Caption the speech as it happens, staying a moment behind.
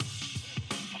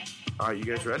All right, you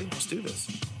guys ready? Let's do this.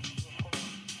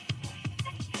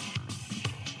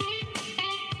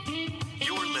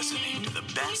 You're listening to the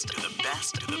best.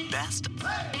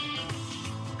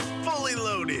 Fully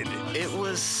Loaded. It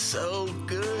was so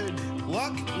good.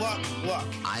 Luck.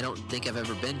 I don't think I've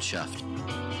ever been chuffed.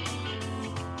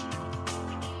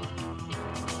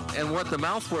 And what the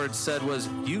mouth word said was,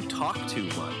 you talk too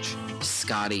much.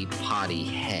 Scotty Potty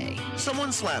Hay.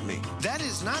 Someone slapped me. That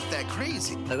is not that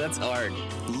crazy. That's hard.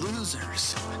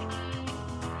 Losers.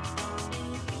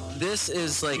 This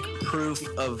is like proof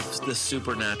of the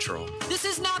supernatural. This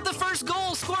is not the first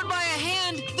goal scored by a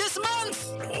hand this month.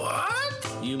 What?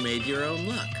 You made your own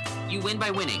luck. You win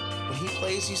by winning. When he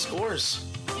plays, he scores.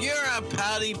 You're a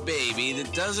pouty baby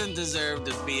that doesn't deserve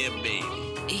to be a baby.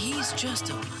 He's just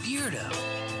a weirdo.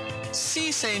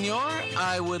 Si, senor,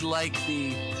 I would like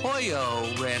the Pollo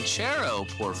Ranchero,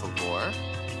 por favor. I'm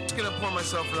just going to pour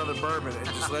myself another bourbon and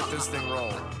just let this thing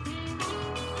roll.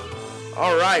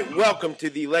 All right, welcome to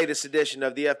the latest edition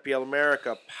of the FPL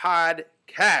America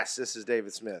podcast. This is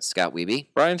David Smith. Scott Wiebe.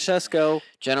 Brian Shesko.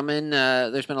 Gentlemen,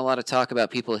 there's been a lot of talk about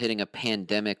people hitting a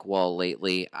pandemic wall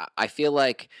lately. I feel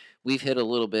like we've hit a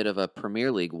little bit of a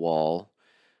Premier League wall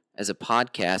as a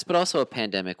podcast, but also a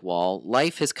pandemic wall.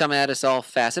 Life has come at us all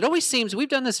fast. It always seems, we've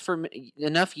done this for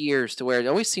enough years to where it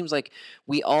always seems like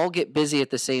we all get busy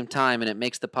at the same time, and it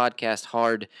makes the podcast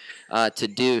hard to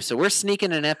do. So we're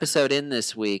sneaking an episode in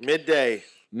this week.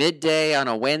 Midday on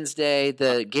a Wednesday.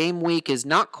 The game week is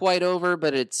not quite over,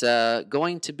 but it's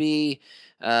going to be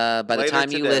by the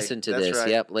time you listen to this. Right.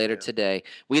 Yep, later today.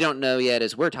 We don't know yet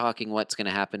as we're talking what's going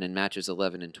to happen in matches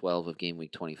 11 and 12 of game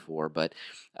week 24, but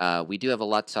we do have a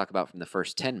lot to talk about from the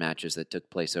first 10 matches that took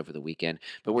place over the weekend.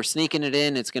 But we're sneaking it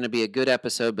in. It's going to be a good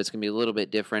episode, but it's going to be a little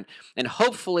bit different. And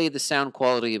hopefully the sound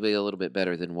quality will be a little bit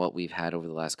better than what we've had over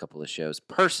the last couple of shows.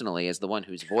 Personally, as the one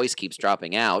whose voice keeps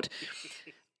dropping out,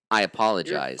 I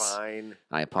apologize. You're fine.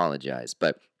 I apologize.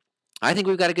 But I think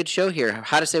we've got a good show here.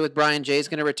 How to Say with Brian Jay is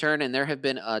going to return, and there have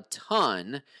been a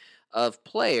ton of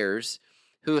players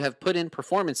who have put in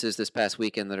performances this past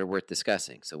weekend that are worth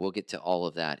discussing. So we'll get to all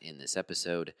of that in this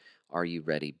episode. Are you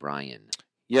ready, Brian?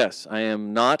 Yes, I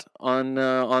am not on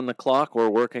the clock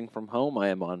or working from home. I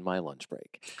am on my lunch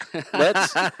break.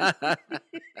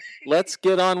 Let's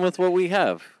get on with what we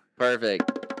have. Perfect.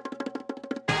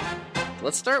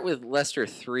 Let's start with Leicester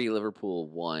 3, Liverpool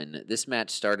 1. This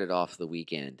match started off the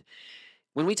weekend.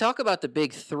 When we talk about the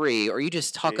big three, or you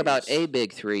just talk about a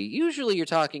big three, usually you're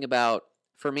talking about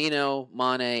Firmino,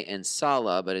 Mane, and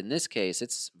Salah, but in this case,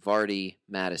 it's Vardy,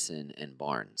 Maddison, and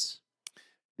Barnes.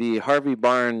 The Harvey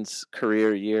Barnes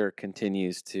career year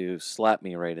continues to slap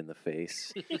me right in the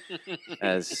face,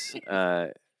 as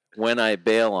when I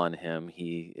bail on him,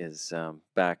 he is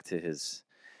back to his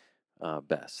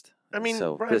best. I mean,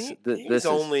 so Brian, this he's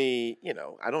only,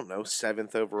 I don't know,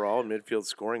 7th overall in midfield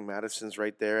scoring. Madison's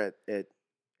right there at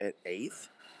 8th.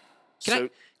 Can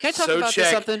I talk about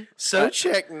something?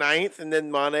 Check 9th, and then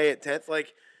Mane at 10th.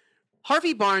 Like,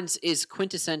 Harvey Barnes is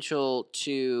quintessential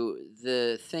to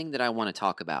the thing that I want to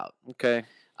talk about. Okay.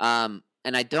 And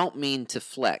I don't mean to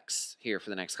flex here for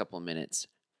the next couple of minutes,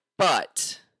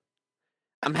 but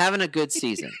I'm having a good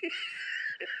season.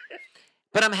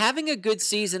 But I'm having a good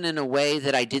season in a way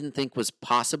that I didn't think was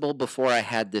possible before I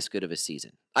had this good of a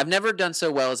season. I've never done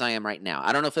so well as I am right now.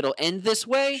 I don't know if it'll end this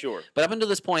way. Sure. But up until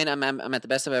this point, I'm at the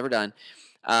best I've ever done.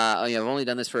 I've only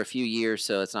done this for a few years,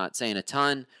 so it's not saying a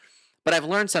ton. But I've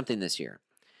learned something this year.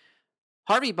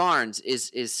 Harvey Barnes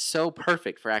is so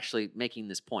perfect for actually making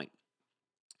this point.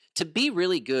 To be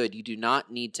really good, you do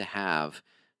not need to have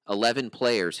 11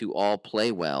 players who all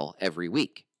play well every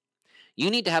week. You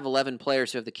need to have 11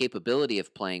 players who have the capability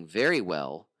of playing very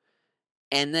well,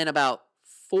 and then about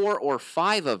 4 or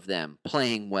 5 of them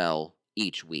playing well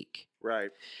each week.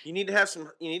 right. You need to have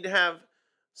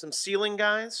some ceiling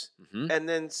guys, and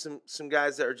then some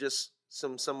guys that are just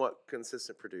some somewhat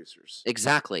consistent producers.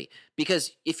 Exactly.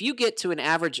 Because if you get to an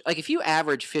average, like if you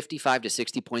average 55 to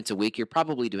 60 points a week, you're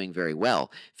probably doing very well.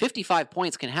 55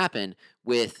 points can happen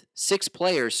with 6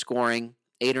 players scoring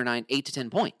 8 to 10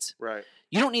 points. Right.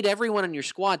 You don't need everyone on your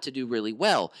squad to do really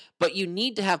well, but you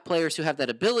need to have players who have that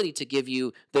ability to give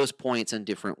you those points in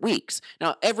different weeks.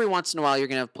 Now, every once in a while, you're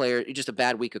going to have just a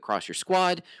bad week across your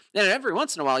squad. Then every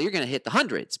once in a while, you're going to hit the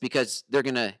hundreds because they're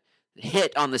going to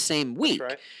hit on the same week.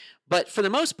 That's right. But for the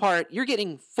most part, you're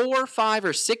getting 4, 5,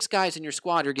 or 6 guys in your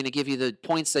squad who are going to give you the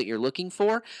points that you're looking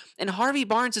for. And Harvey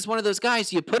Barnes is one of those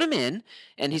guys. You put him in,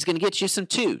 and he's going to get you some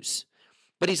 2s.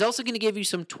 but he's also going to give you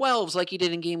some 12s like he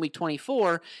did in game week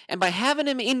 24. And by having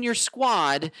him in your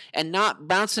squad and not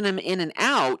bouncing him in and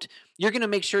out, you're going to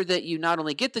make sure that you not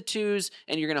only get the 2s,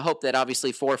 and you're going to hope that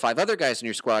obviously 4 or 5 other guys in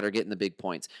your squad are getting the big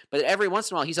points. But every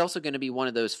once in a while, he's also going to be one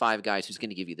of those 5 guys who's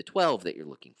going to give you the 12 that you're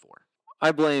looking for.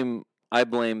 I blame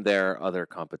their other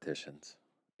competitions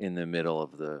in the middle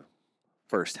of the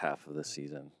first half of the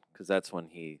season, because that's when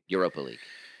Europa League.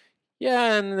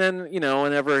 Yeah, and then,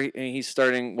 whenever he's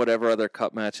starting whatever other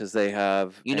cup matches they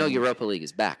have. Europa League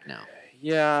is back now.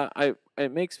 Yeah,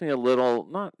 it makes me a little,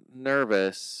 not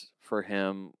nervous for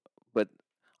him, but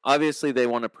obviously they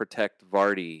want to protect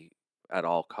Vardy at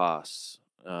all costs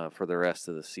for the rest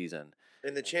of the season.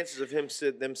 And the chances of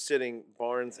them sitting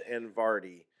Barnes and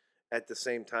Vardy at the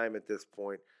same time at this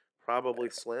point, probably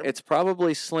slim. It's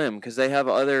probably slim because they have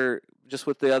just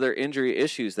with the other injury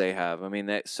issues they have. I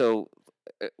mean,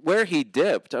 where he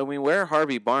dipped, where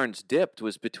Harvey Barnes dipped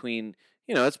was between,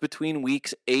 it's between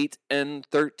weeks 8 and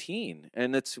 13,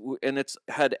 and it's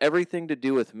had everything to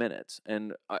do with minutes.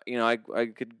 And I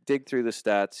could dig through the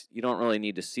stats. You don't really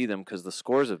need to see them because the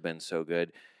scores have been so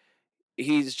good.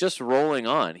 He's just rolling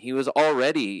on. He was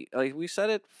already, like we said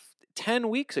it 10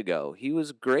 weeks ago, he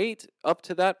was great up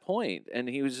to that point, and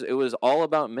it was all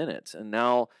about minutes. And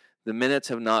now the minutes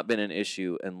have not been an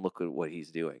issue, and look at what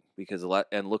he's doing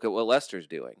and look at what Leicester's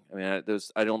doing.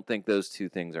 I don't think those two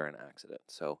things are an accident.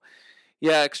 So,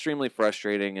 yeah, extremely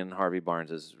frustrating, and Harvey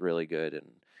Barnes is really good,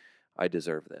 and I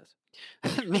deserve this.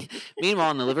 Meanwhile,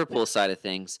 on the Liverpool side of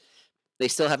things, they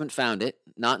still haven't found it,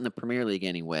 not in the Premier League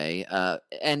anyway.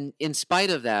 And in spite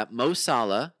of that, Mo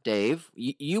Salah, Dave,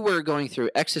 you were going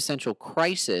through existential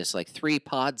crisis like 3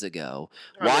 pods ago.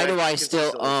 Why do I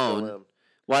still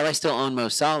own Mo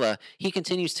Salah? He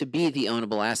continues to be the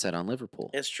ownable asset on Liverpool.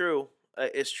 It's true.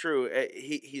 It's true.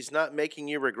 He's not making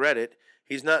you regret it.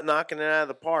 He's not knocking it out of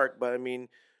the park. But,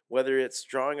 whether it's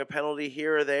drawing a penalty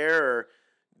here or there or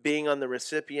being on the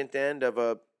recipient end of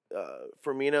a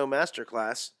Firmino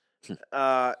masterclass,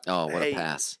 what a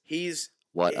pass. He's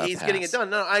getting it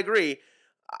done. No, I agree.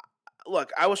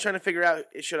 Look, I was trying to figure out,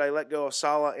 should I let go of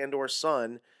Salah and or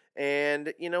Son?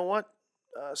 And you know what?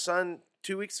 Son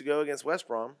 2 weeks ago against West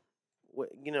Brom,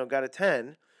 got a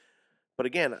 10. But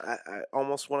again, I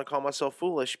almost want to call myself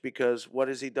foolish because what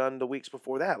has he done the weeks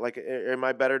before that? Like, am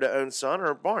I better to own Son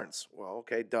or Barnes? Well,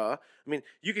 okay, duh.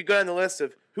 You could go down the list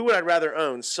of who would I rather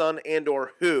own, Son and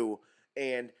or who,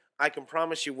 and I can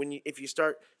promise you if you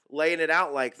start laying it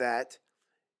out like that,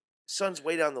 Son's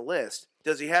way down the list.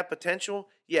 Does he have potential?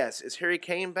 Yes. Is Harry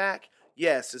Kane back?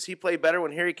 Yes. Does he play better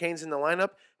when Harry Kane's in the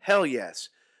lineup? Hell yes.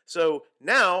 So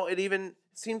now it even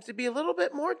seems to be a little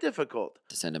bit more difficult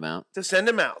to send him out.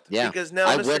 Yeah. Because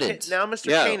now Mr.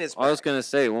 Kane is back. I was going to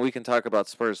say, we can talk about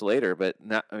Spurs later, but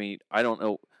I don't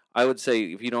know. I would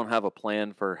say if you don't have a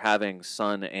plan for having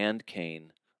Son and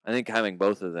Kane, I think having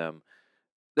both of them,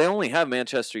 they only have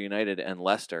Manchester United and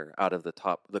Leicester out of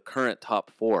the current top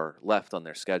 4 left on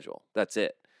their schedule. That's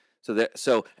it.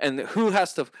 And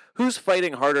who's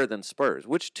fighting harder than Spurs?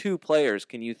 Which 2 players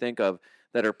can you think of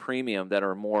that are premium, that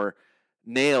are more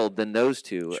nailed than those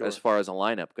 2 as far as a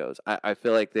lineup goes? I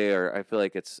feel like they are. I feel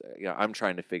like it's. I'm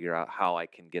trying to figure out how I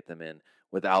can get them in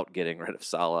without getting rid of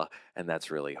Salah, and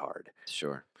that's really hard.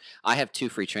 Sure. I have 2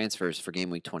 free transfers for game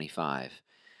week 25.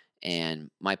 And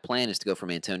my plan is to go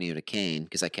from Antonio to Kane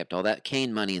because I kept all that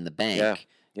Kane money in the bank,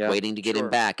 waiting to get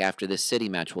him back after this City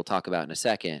match we'll talk about in a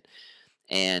second.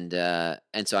 And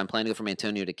so I'm planning to go from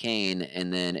Antonio to Kane,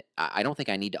 and then I don't think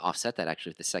I need to offset that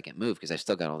actually with the second move because I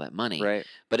still got all that money. Right.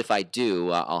 But if I do,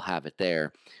 I'll have it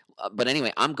there. But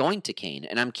anyway, I'm going to Kane,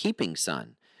 and I'm keeping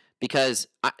Son. Because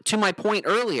to my point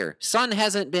earlier, Son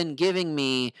hasn't been giving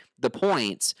me the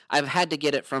points. I've had to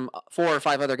get it from 4 or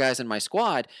 5 other guys in my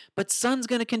squad, but Son's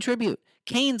going to contribute.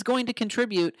 Kane's going to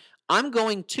contribute. I'm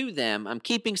going to them. I'm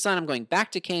keeping Son. I'm going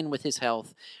back to Kane with his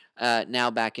health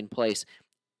now back in place.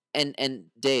 And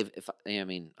Dave,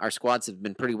 our squads have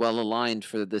been pretty well aligned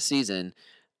for the season.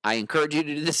 I encourage you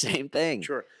to do the same thing.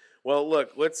 Sure. Well,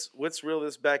 look, let's reel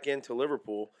this back into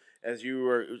Liverpool. As you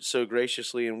were so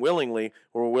graciously and willingly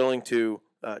were willing to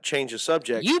change the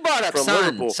subject. You brought up Son,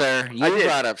 Liverpool. Sir. You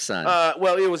brought up Son.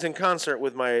 Well, it was in concert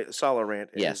with my Salah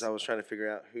rant. Yes. As I was trying to figure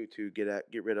out who to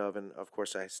get rid of, and of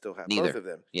course I still have Neither. both of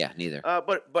them. Yeah, neither.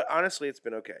 But honestly, it's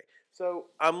been okay. So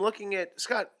I'm looking at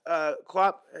Scott.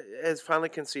 Klopp has finally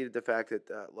conceded the fact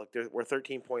that we're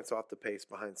 13 points off the pace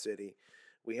behind City.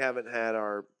 We haven't had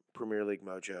our Premier League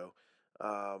mojo,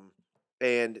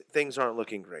 and things aren't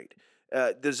looking great.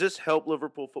 Does this help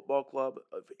Liverpool Football Club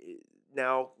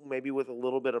now, maybe with a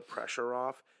little bit of pressure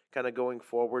off, kind of going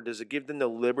forward? Does it give them the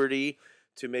liberty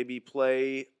to maybe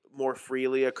play more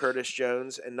freely a Curtis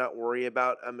Jones and not worry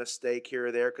about a mistake here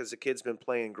or there because the kid's been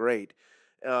playing great.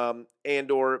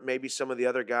 And or maybe some of the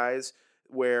other guys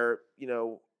where, I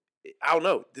don't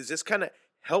know, does this kind of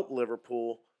help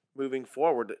Liverpool moving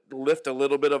forward, lift a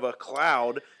little bit of a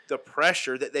cloud, the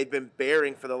pressure that they've been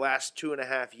bearing for the last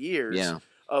 2.5 years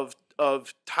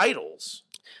of titles?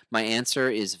 My answer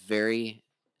is very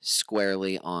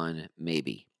squarely on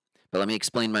maybe. But let me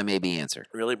explain my maybe answer.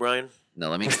 Really, Brian? No,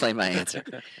 let me explain my answer.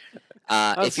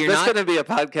 If you're that's going to be a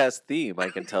podcast theme, I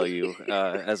can tell you,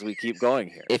 as we keep going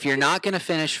here. If you're not going to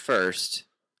finish first,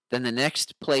 then the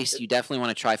next place you definitely want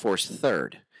to try for is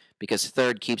third, because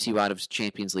third keeps you out of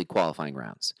Champions League qualifying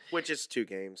rounds. Which is 2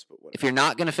 games, but whatever. If you're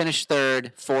not going to finish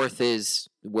third, fourth is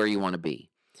where you want to be.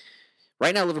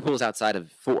 Right now, Liverpool is outside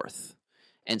of fourth.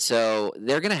 And so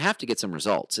they're going to have to get some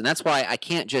results. And that's why I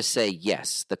can't just say,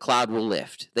 yes, the cloud will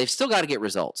lift. They've still got to get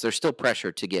results. There's still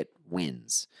pressure to get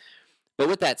wins. But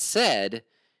with that said,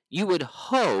 you would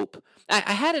hope –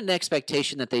 I had an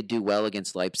expectation that they'd do well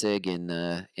against Leipzig in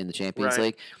the Champions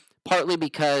League, partly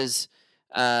because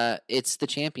it's the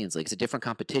Champions League. It's a different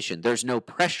competition. There's no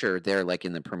pressure there like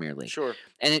in the Premier League. Sure.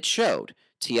 And it showed.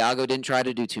 Thiago didn't try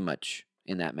to do too much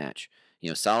in that match.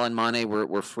 Salah and Mane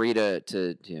were free to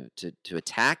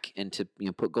attack and to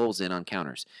put goals in on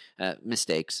counters,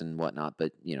 mistakes and whatnot.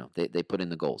 But they put in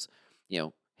the goals.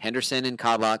 Henderson and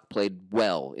Kabak played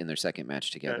well in their second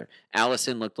match together. Okay.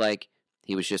 Alisson looked like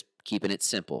he was just keeping it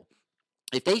simple.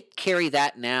 If they carry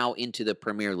that now into the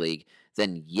Premier League,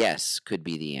 then yes, could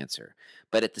be the answer.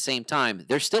 But at the same time,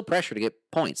 there's still pressure to get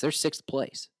points. They're 6th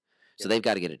place, so they've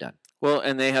got to get it done. Well,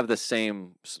 and they have the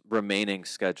same remaining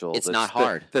schedule. It's not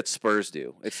hard. That Spurs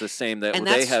do. It's the same that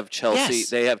they have Chelsea. Yes.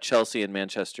 They have Chelsea and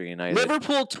Manchester United.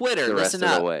 Liverpool Twitter, the rest listen of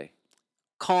up. the way.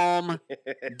 Calm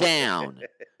down,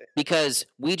 because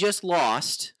we just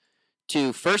lost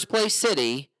to first place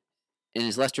City, and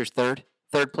is Leicester's third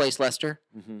place Leicester.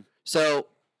 Mm-hmm. So,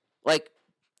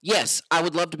 yes, I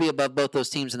would love to be above both those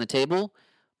teams in the table,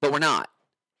 but we're not.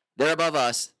 They're above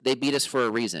us. They beat us for a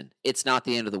reason. It's not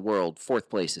the end of the world. 4th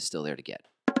place is still there to get.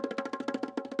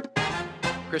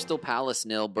 Crystal Palace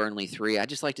 0, Burnley 3. I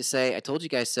just like to say, I told you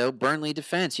guys so. Burnley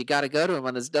defense. You got to go to him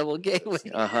on this double game week.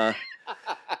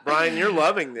 Brian, you're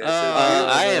loving this.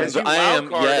 I am.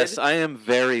 Yes, I am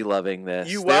very loving this.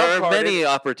 There are many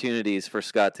opportunities for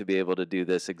Scott to be able to do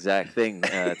this exact thing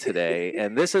today,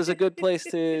 and this is a good place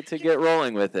to get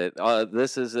rolling with it.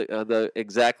 This is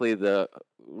exactly the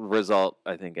result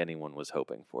I think anyone was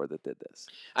hoping for that did this.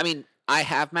 I mean, I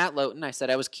have Matt Lowton. I said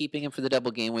I was keeping him for the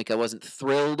double game week. I wasn't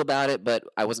thrilled about it, but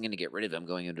I wasn't going to get rid of him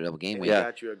going into double game week. He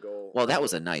got you a goal. Well, that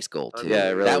was a nice goal, too. Yeah,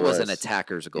 it really that was an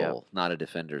attacker's goal, not a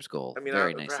defender's goal. I mean,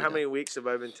 very nice. How many weeks have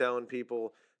I been telling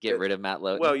people get rid of Matt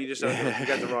Lowton? Well, you just you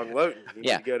got the wrong Lowton. You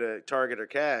need to go to Target or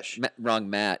Cash. Wrong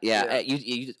Matt. Yeah.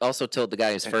 You also told the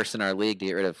guy who's first in our league to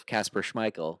get rid of Kasper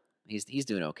Schmeichel. He's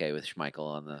doing okay with Schmeichel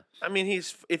on the. I mean,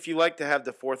 if you like to have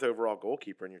the 4th overall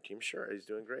goalkeeper in your team, sure, he's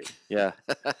doing great. Yeah.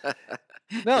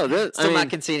 No, not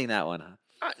conceding that one.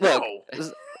 Huh? Look,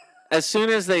 as soon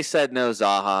as they said no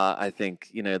Zaha, I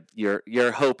think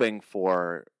you're hoping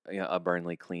for a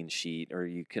Burnley clean sheet, or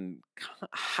you can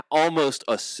almost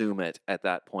assume it at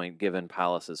that point, given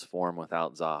Palace's form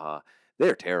without Zaha.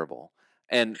 They're terrible,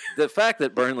 and the fact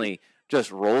that Burnley just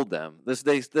rolled them.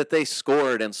 That they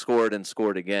scored and scored and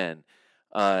scored again.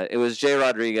 It was Jay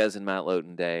Rodriguez and Matt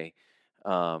Lowton day.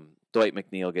 Dwight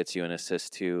McNeil gets you an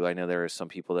assist too. I know there are some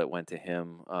people that went to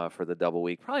him for the double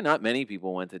week. Probably not many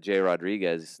people went to Jay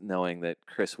Rodriguez, knowing that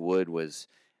Chris Wood was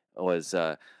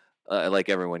like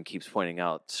everyone keeps pointing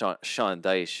out. Sean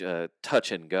Dyche,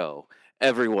 touch and go.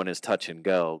 Everyone is touch and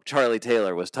go. Charlie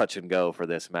Taylor was touch and go for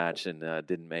this match and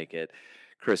didn't make it.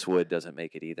 Chris Wood doesn't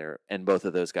make it either, and both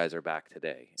of those guys are back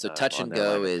today. So touch and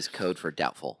go is code for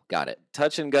doubtful. Got it.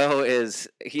 Touch and go is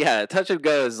like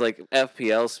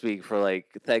FPL speak for like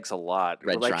thanks a lot.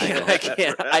 Red triangle.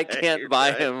 I can't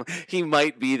buy him. He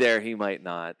might be there. He might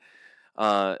not.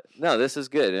 No, this is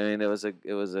good. I mean, it was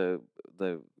the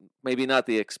maybe not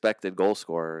the expected goal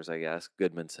scorers, I guess,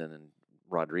 Goodmanson and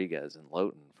Rodriguez and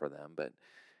Lowton for them, but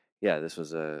yeah, it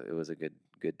was a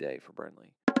good day for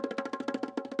Burnley.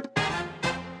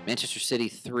 Manchester City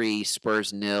 3, Spurs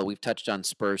 0. We've touched on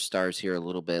Spurs stars here a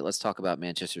little bit. Let's talk about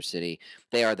Manchester City.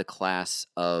 They are the class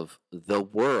of the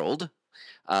world.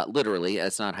 Literally,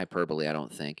 that's not hyperbole, I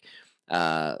don't think.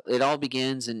 It all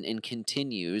begins and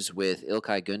continues with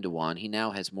İlkay Gündoğan. He now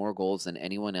has more goals than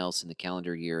anyone else in the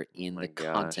calendar year in the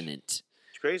continent.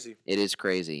 crazy. It is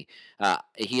crazy.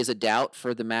 He is a doubt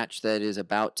for the match that is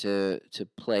about to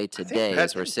play today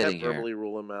as we're sitting Pep here. verbally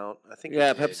rule him out. I think.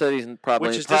 Yeah, Pep said he's probably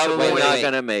Which is not disappointing.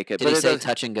 going to make it. Did but he it say does-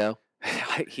 touch and go?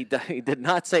 he did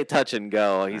not say touch and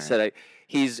go. He All said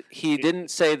he didn't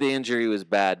say the injury was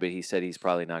bad, but he said he's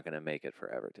probably not going to make it for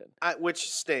Everton.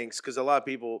 Which stinks because a lot of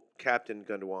people captained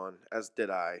Gundogan, as did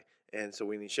I. And so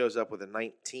when he shows up with a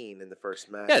 19 in the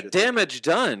first match, Yeah, you're damage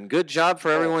done. Good job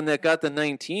for Oh. everyone that got the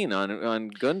 19 on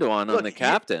Gundogan Look, on the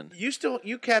captain.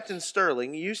 You captain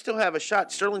Sterling. You still have a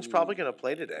shot. Sterling's probably going to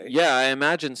play today. Yeah, I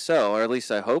imagine so, or at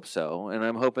least I hope so. And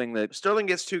I'm hoping that If Sterling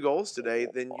gets 2 goals today,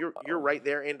 then you're right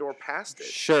there and/or past it.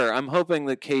 Sure, I'm hoping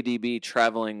that KDB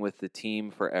traveling with the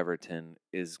team for Everton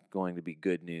is going to be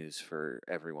good news for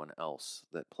everyone else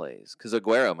that plays, because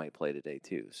Aguero might play today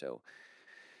too. So,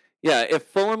 yeah, if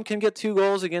Fulham can get 2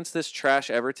 goals against this trash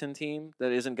Everton team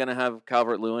that isn't going to have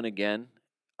Calvert-Lewin again,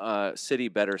 City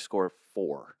better score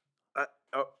 4.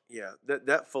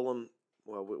 That Fulham.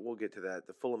 Well, we'll get to that.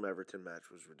 The Fulham Everton match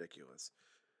was ridiculous.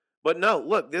 But no,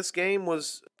 look, this game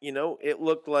was, it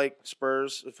looked like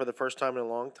Spurs, for the first time in a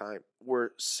long time,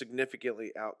 were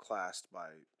significantly outclassed by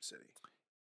City.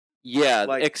 Yeah,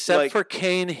 Like- except like- for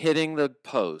Kane hitting the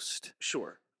post.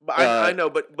 Sure. But I know,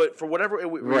 but for whatever,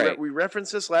 Right. we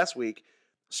referenced this last week,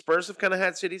 Spurs have kind of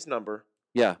had City's number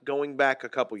Yeah, going back a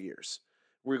couple years.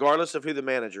 Regardless of who the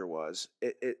manager was,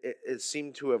 it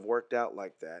seemed to have worked out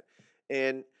like that.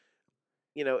 And,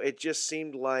 it just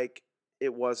seemed like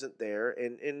it wasn't there.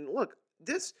 And look,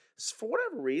 this, for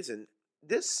whatever reason,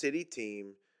 this City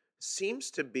team seems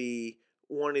to be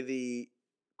one of the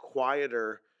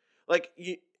quieter,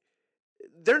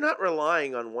 they're not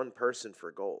relying on one person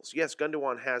for goals. Yes,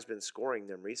 Gundogan has been scoring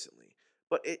them recently,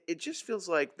 but it just feels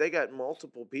like they got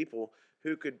multiple people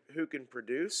who can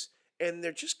produce, and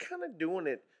they're just kind of doing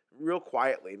it real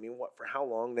quietly. I mean, for how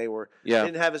long they yeah.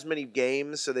 didn't have as many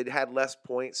games, so they'd had less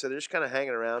points, so they're just kind of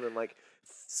hanging around in like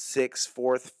 6th,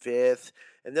 4th, 5th,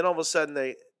 and then all of a sudden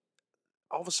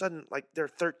they're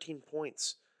 13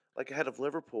 points ahead of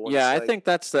Liverpool. And Yeah, it's I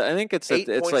think it's 8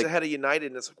 it's points like ahead of United,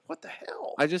 and it's like, what the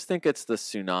hell? I just think it's the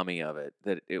tsunami of it,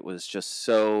 that it was just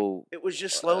so It was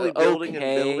just slowly building and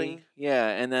okay. building. Yeah,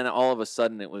 and then all of a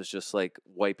sudden it was just like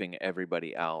wiping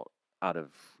everybody out of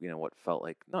what felt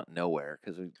like not nowhere,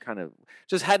 because we kind of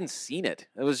just hadn't seen it.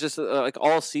 It was just like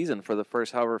all season for the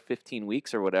first 15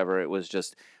 weeks or whatever. It was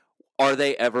just, are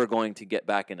they ever going to get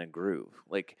back in a groove?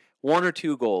 Like 1 or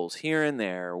 2 goals here and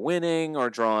there, winning or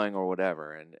drawing or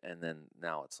whatever, and then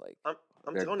now it's like I'm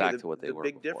they're telling back you, to what they the were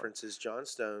big before. difference is John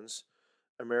Stones,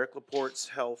 Emerick Laporte's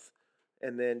health,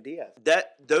 and then Diaz.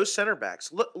 Those center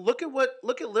backs. Look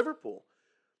at Liverpool.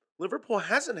 Liverpool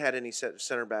hasn't had any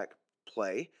center back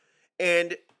play,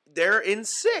 and they're in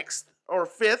 6th or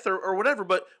 5th or whatever,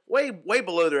 but way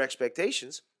below their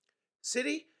expectations.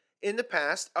 City in the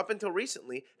past, up until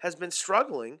recently, has been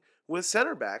struggling with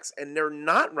center backs, and they're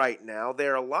not right now.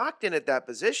 They're locked in at that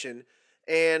position,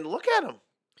 and look at them.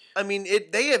 I mean,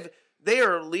 they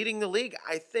are leading the league,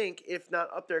 I think, if not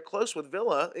up there close with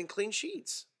Villa in clean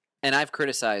sheets. And I've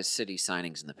criticized City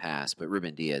signings in the past, but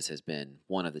Ruben Diaz has been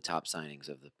one of the top signings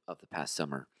of the past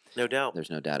summer. No doubt. There's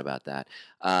no doubt about that.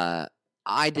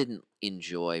 I didn't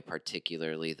enjoy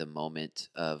particularly the moment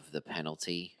of the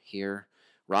penalty here.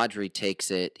 Rodri takes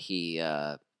it. He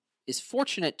is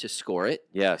fortunate to score it.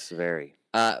 yes, very.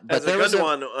 But As a there was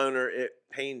Gundogan owner, it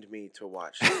pained me to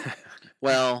watch.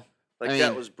 well, Like, I that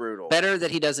mean, was brutal. better that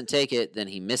he doesn't take it than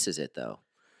he misses it, though.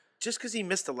 Just because he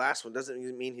missed the last one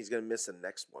doesn't mean he's going to miss the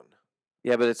next one.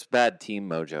 Yeah, but it's bad team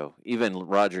mojo. Even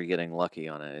Rodri getting lucky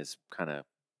on it is kind of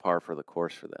par for the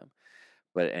course for them.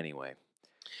 But anyway,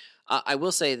 I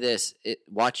will say this: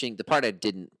 watching the part I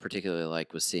didn't particularly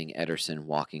like was seeing Ederson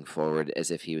walking forward as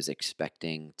if he was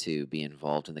expecting to be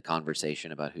involved in the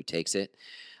conversation about who takes it.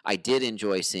 I did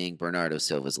enjoy seeing Bernardo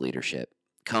Silva's leadership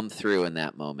come through in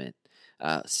that moment.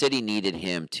 City needed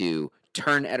him to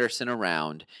turn Ederson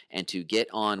around and to get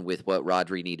on with what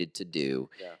Rodri needed to do,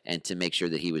 and to make sure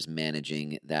that he was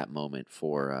managing that moment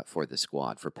for the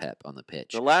squad, for Pep on the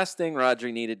pitch. the last thing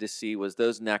Rodri needed to see was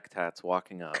those neck tats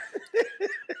walking up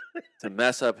to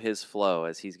mess up his flow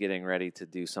as he's getting ready to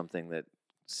do something that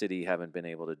City haven't been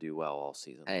able to do well all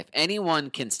season. Hey, if anyone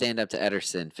can stand up to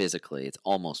Ederson physically, it's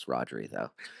almost Rodri, though.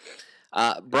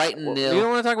 Brighton You nil. don't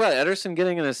want to talk about Ederson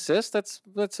getting an assist?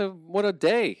 What a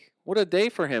day. What a day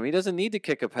for him. He doesn't need to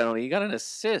kick a penalty. He got an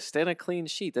assist and a clean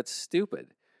sheet. That's stupid.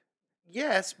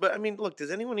 Yes, but I mean, look, does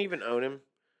anyone even own him?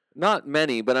 Not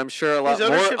many, but I'm sure a lot His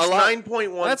more. ownership's A lot.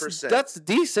 9.1%. That's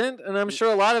decent, and I'm sure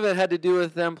a lot of it had to do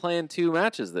with them playing 2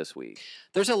 matches this week.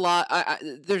 There's a lot.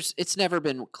 It's never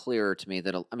been clearer to me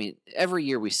that every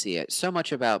year we see it. So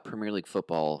much about Premier League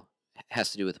football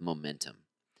has to do with momentum,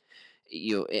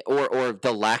 or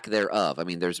the lack thereof. I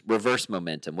mean, there's reverse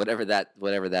momentum, whatever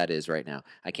that is right now.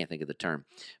 I can't think of the term,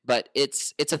 but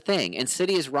it's a thing, and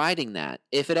City is riding that.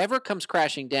 If it ever comes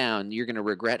crashing down, you're going to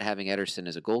regret having Ederson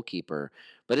as a goalkeeper.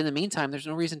 But in the meantime, there's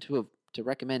no reason to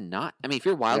recommend not. I mean, if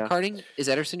you're wild carding, is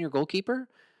Ederson your goalkeeper?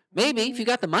 Maybe if you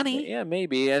got the money. Yeah,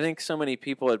 maybe. I think so many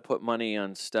people had put money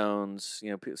on Stones.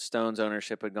 Stones'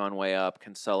 ownership had gone way up.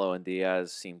 Cancelo and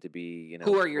Diaz seem to be.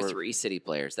 Who are your 3 City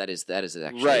players? That is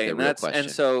actually right, the real question.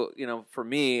 And so for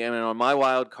me, I mean, on my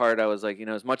wild card, I was like,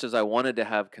 as much as I wanted to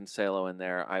have Cancelo in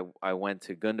there, I went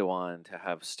to Gundogan to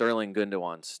have Sterling,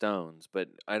 Gundogan, Stones, but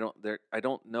I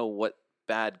don't know what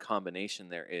bad combination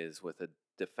there is with a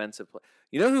defensive player.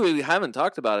 Who we haven't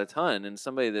talked about a ton, and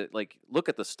somebody that look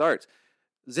at the starts.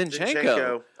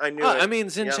 Zinchenko. I knew it. I mean,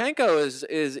 Zinchenko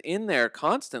is in there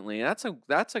constantly.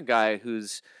 That's a guy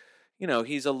who's,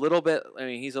 he's a little bit. I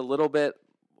mean, he's a little bit.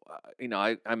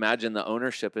 I imagine the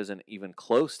ownership isn't even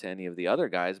close to any of the other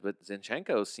guys, but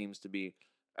Zinchenko seems to be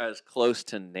as close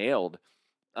to nailed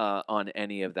on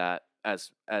any of that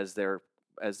as there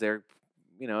is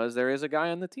a guy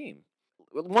on the team.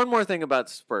 One more thing about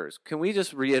Spurs. Can we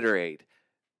just reiterate?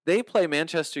 They play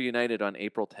Manchester United on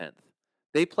April 10th.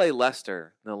 They play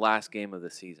Leicester in the last game of the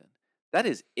season. That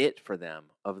is it for them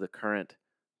of the current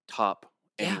top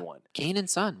anyone. Kane and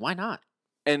Son, why not?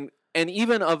 And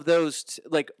even of those,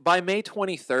 by May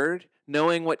 23rd,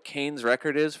 knowing what Kane's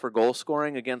record is for goal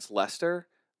scoring against Leicester,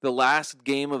 the last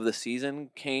game of the season,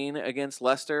 Kane against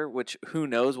Leicester, which who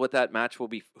knows what that match will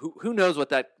be? Who knows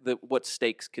what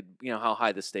stakes could, how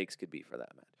high the stakes could be for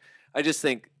that match? I just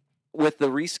think with the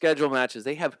rescheduled matches,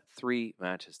 they have 3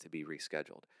 matches to be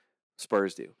rescheduled.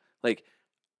 Spurs do.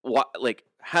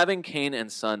 Having Kane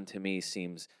and Son to me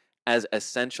seems as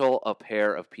essential a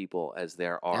pair of people as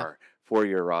there are for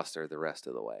your roster the rest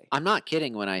of the way. I'm not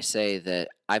kidding when I say that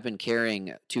I've been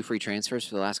carrying 2 free transfers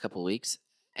for the last couple of weeks,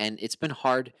 and it's been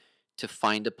hard to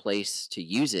find a place to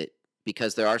use it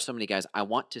because there are so many guys I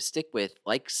want to stick with,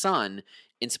 like Son,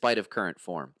 in spite of current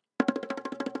form.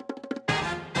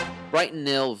 Brighton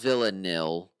 0, Villa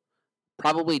 0.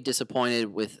 Probably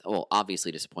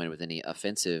obviously disappointed with any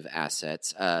offensive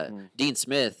assets. Dean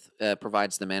Smith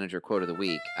provides the manager quote of the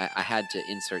week. I had to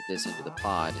insert this into the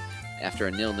pod. After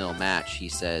a 0-0 match, he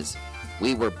says,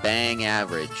 "We were bang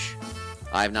average.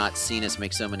 I've not seen us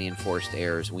make so many enforced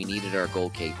errors. We needed our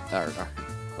goalkeeper.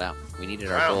 We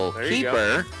needed our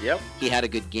goalkeeper. Yep. He had a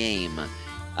good game."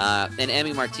 And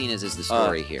Emi Martinez is the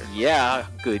story here. Yeah,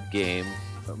 good game.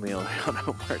 Emiliano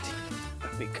Martinez.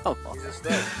 Come on.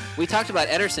 We talked about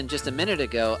Ederson just a minute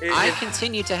ago. I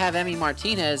continue to have Emi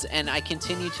Martinez, and I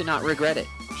continue to not regret it.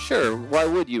 Sure. Why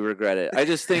would you regret it? I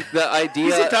just think the idea...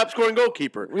 He's a top-scoring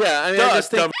goalkeeper. Yeah, I mean, I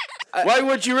just think... Why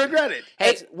would you regret it?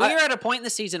 Hey, we are at a point in the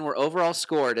season where overall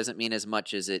score doesn't mean as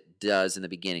much as it does in the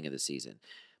beginning of the season.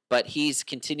 But he's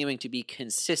continuing to be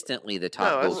consistently the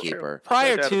top goalkeeper.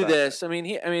 Prior to this,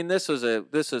 this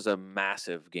was a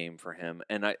massive game for him,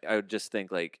 and I would just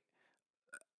think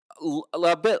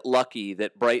a bit lucky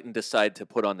that Brighton decided to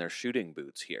put on their shooting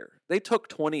boots here. They took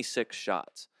 26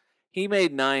 shots. He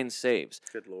made 9 saves.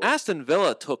 Good Lord. Aston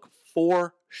Villa took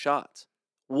 4 shots.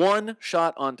 1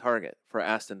 shot on target for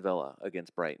Aston Villa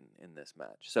against Brighton in this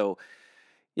match. So,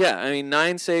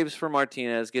 9 saves for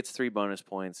Martinez, gets 3 bonus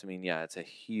points. It's a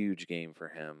huge game for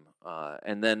him.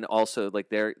 And then also,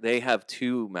 they have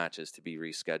 2 matches to be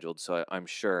rescheduled, so I'm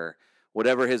sure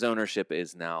whatever his ownership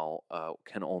is now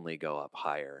can only go up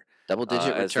higher.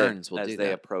 Double-digit returns will do that. As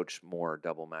they approach more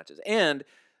double matches. And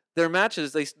their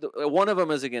matches, one of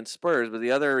them is against Spurs, but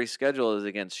the other reschedule is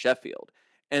against Sheffield.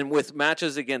 And with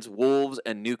matches against Wolves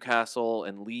and Newcastle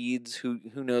and Leeds, who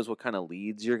knows what kind of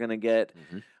leads you're going to get,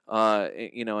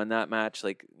 in that match.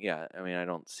 I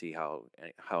don't see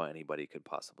how anybody could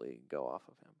possibly go off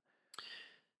of him.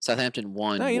 Southampton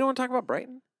won. No, you don't want to talk about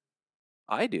Brighton?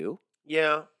 I do.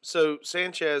 Yeah, so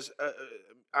Sanchez,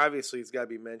 obviously, it's got to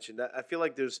be mentioned. I feel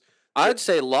like I'd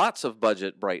say lots of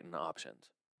budget Brighton options.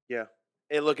 Yeah.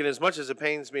 And look, and as much as it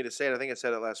pains me to say it, I think I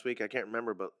said it last week, I can't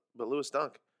remember, but Lewis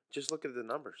Dunk, just look at the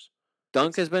numbers.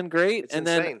 Dunk has been great. It's and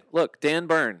insane. Then, look, Dan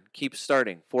Burn keeps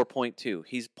starting, 4.2.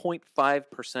 He's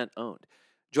 0.5% owned.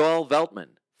 Joel Veltman,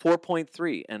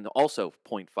 4.3 and also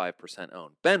 0.5%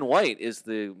 owned. Ben White is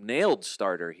the nailed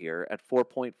starter here at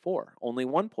 4.4, only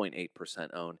 1.8%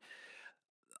 owned.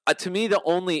 To me, the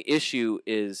only issue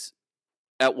is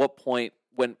at what point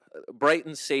when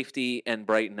Brighton safety and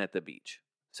Brighton at the beach.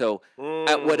 So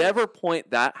at whatever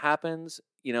point that happens,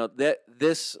 that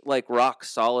this like rock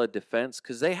solid defense,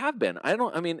 because they have been. And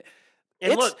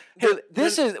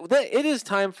it is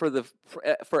time for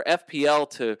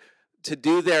FPL to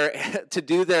do their every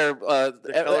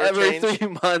change.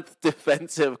 3-month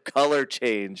defensive color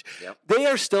change. Yep. They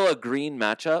are still a green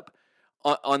matchup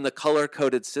on the color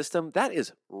coded system. That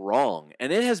is wrong,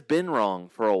 and it has been wrong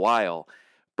for a while.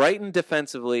 Brighton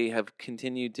defensively have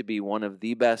continued to be one of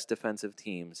the best defensive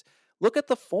teams. Look at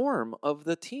the form of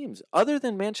the teams. Other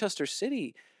than Manchester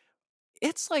City,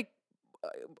 it's like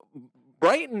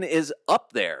Brighton is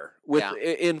up there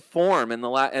in form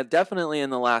definitely in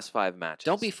the last 5 matches.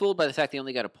 Don't be fooled by the fact they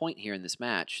only got a point here in this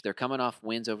match. They're coming off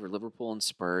wins over Liverpool and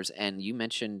Spurs, and you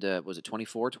mentioned, was it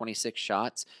 24, 26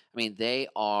 shots? I mean, they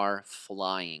are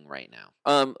flying right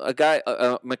now. A guy,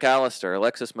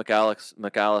 Alexis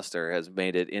McAllister, has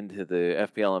made it into the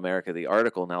FPL America, the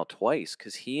article now twice,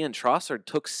 because he and Trossard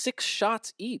took 6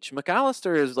 shots each.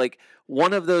 McAllister is like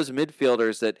one of those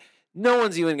midfielders that no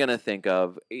one's even going to think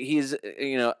of. He's,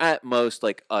 at most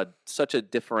like such a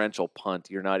differential punt.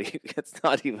 It's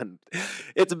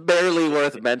barely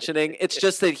worth mentioning. It's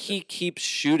just that he keeps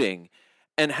shooting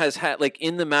and has had, like,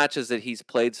 in the matches that he's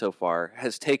played so far,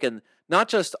 has taken not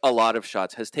just a lot of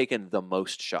shots, has taken the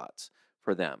most shots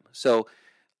for them. So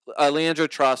Leandro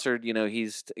Trossard,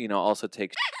 he's, also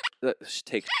take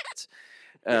shots.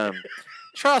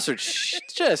 Trossard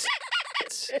just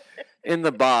in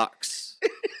the box.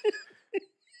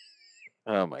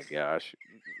 Oh my gosh.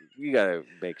 You got to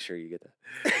make sure you get that.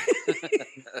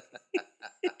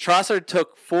 Trossard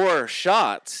took 4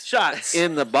 shots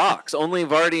in the box. Only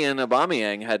Vardy and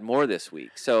Aubameyang had more this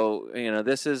week. So,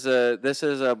 this is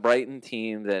a Brighton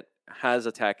team that has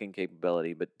attacking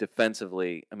capability, but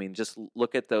defensively, I mean, just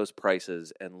look at those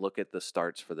prices and look at the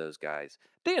starts for those guys.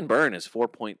 Dan Burn is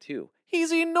 4.2.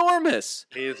 He's enormous.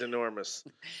 He is enormous.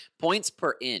 Points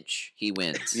per inch, he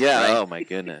wins. Yeah, right? Oh my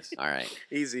goodness. All right.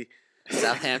 Easy.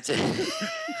 Southampton.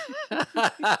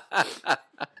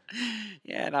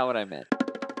 Yeah, not what I meant.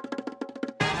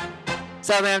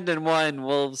 Southampton 1,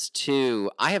 Wolves 2.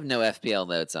 I have no FPL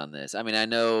notes on this. I mean, I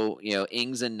know,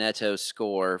 Ings and Neto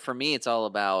score. For me, it's all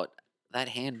about that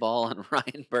handball on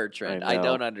Ryan Bertrand. I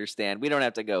don't understand. We don't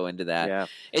have to go into that. Yeah.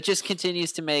 It just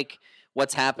continues to make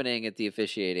what's happening at the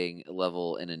officiating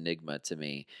level an enigma to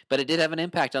me. But it did have an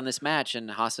impact on this match,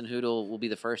 and Hassan Hoodle will be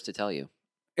the first to tell you.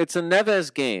 It's a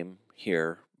Neves game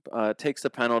here. Takes the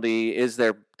penalty, is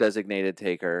their designated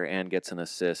taker, and gets an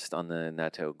assist on the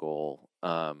Neto goal.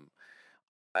 I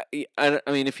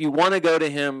mean, if you want to go to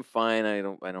him, fine.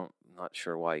 Not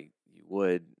sure why you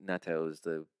would. Neto is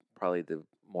probably the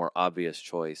more obvious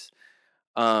choice.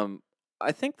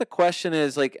 I think the question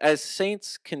is, like, as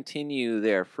Saints continue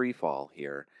their free fall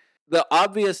here, the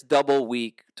obvious double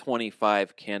week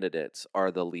 25 candidates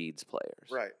are the Leeds players.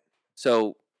 Right.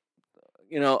 So,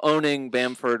 owning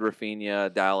Bamford,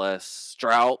 Rafinha, Dallas,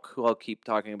 Strauch, who I'll keep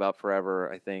talking about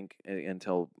forever, I think,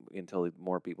 until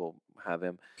more people have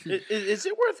him. Is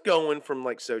it worth going from,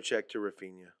 like, Souček to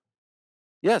Rafinha?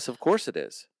 Yes, of course it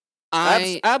is.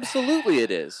 Absolutely it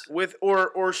is.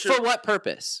 Or should... For what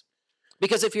purpose?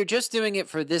 Because if you're just doing it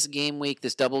for this game week,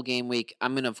 this double game week,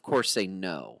 I'm going to, of course, say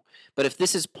no. But if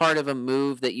this is part of a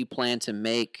move that you plan to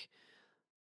make,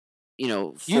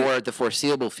 for the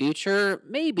foreseeable future,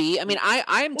 maybe. I mean,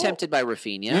 I am tempted by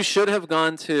Rafinha. You should have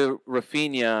gone to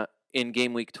Rafinha in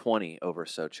game week 20 over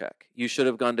Souček. You should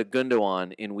have gone to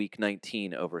Gundogan in week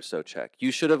 19 over Souček.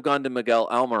 You should have gone to Miguel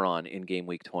Almiron in game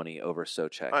week 20 over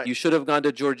Souček. Right. You should have gone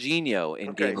to Jorginho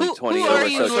in game week 20 who over are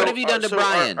you? Souček. What have you done to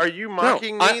Brian? Are you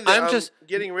mocking me that I'm just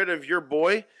getting rid of your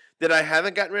boy? That I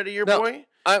haven't gotten rid of your boy?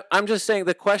 I'm just saying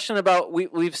the question about,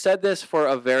 we've said this for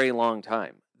a very long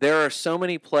time. There are so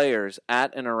many players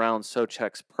at and around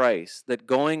Souček's price that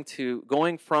going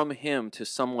from him to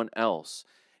someone else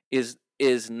is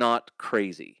not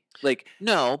crazy. Like,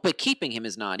 no, but keeping him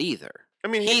is not either. I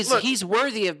mean, he's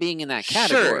worthy of being in that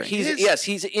category. Sure,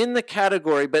 he's in the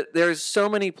category, but there's so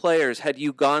many players. Had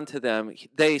you gone to them,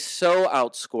 they so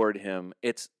outscored him.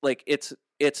 It's like it's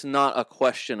not a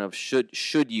question of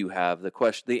should you have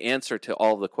the answer to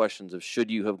all the questions of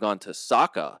should you have gone to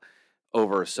Saka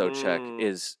over Souček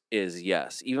is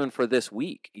yes. Even for this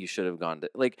week, you should have gone to,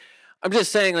 like, I'm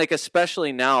just saying, like,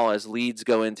 especially now as Leeds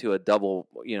go into a double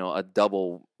week.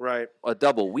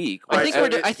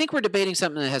 I think we're debating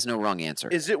something that has no wrong answer.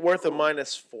 Is it worth a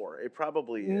 -4? It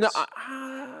probably is. No,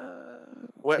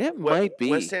 it might be.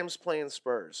 West Ham's playing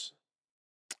Spurs.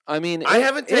 I mean, I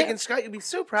haven't taken Scott. You'd be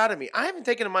so proud of me. I haven't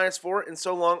taken a -4 in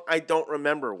so long. I don't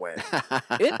remember when.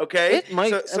 Okay, It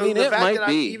might. So I mean, the it fact might that I'm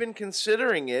be. even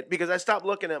considering it because I stopped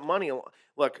looking at money.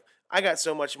 Look, I got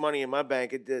so much money in my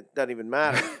bank it doesn't even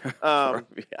matter.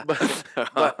 Yeah.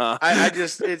 But I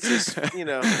just it's just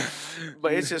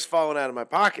but it's just falling out of my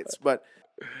pockets. But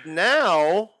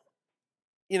now,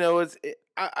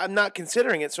 I'm not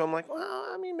considering it, so I'm like, well,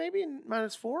 I mean, maybe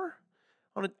 -4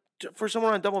 for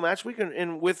someone on double match week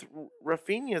and with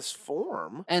Rafinha's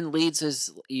form. And Leeds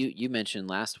is you mentioned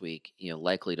last week,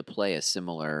 likely to play a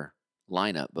similar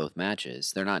lineup both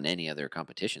matches. They're not in any other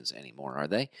competitions anymore, are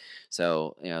they?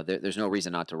 So there's no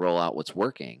reason not to roll out what's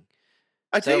working.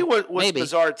 I tell you what's maybe.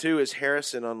 bizarre too is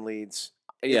Harrison on Leeds.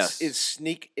 Yes, is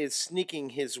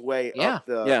sneaking his way Yeah.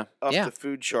 up the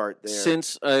food chart there.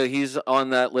 Since he's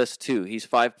on that list too, he's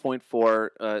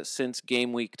 5.4 since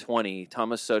game week 20.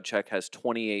 Thomas Souček has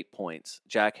 28 points.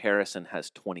 Jack Harrison has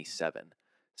 27.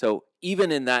 So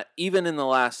even in the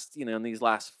last in these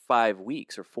last 5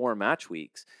 weeks or 4 match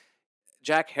weeks,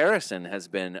 Jack Harrison has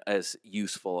been as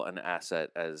useful an asset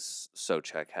as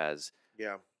Souček has.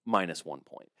 Yeah. -1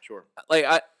 point. Sure. Like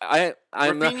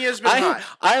I'm not, Rafinha's been hot.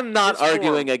 I'm not His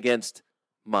arguing form. against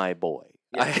my boy.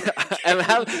 Yeah.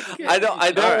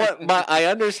 I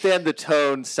understand the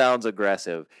tone sounds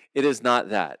aggressive. It is not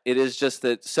that. It is just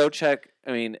that Souček,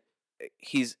 I mean,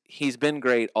 he's been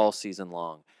great all season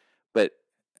long. But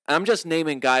I'm just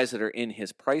naming guys that are in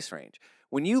his price range.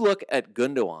 When you look at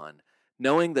Gundogan,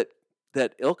 knowing that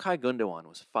Ilkay Gundogan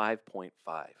was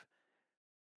 5.5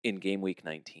 in game week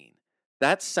 19.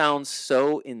 That sounds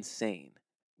so insane,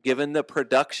 given the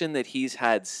production that he's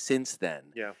had since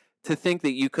then. Yeah. To think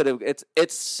that you could have,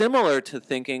 it's similar to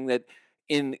thinking that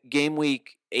in game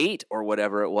week 8 or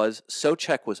whatever it was,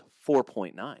 Souček was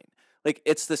 4.9. Like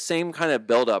it's the same kind of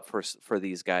buildup for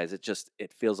these guys.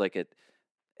 It feels like it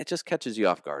just catches you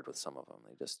off guard with some of them.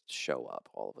 They just show up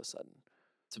all of a sudden.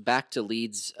 So back to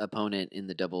Leeds' opponent in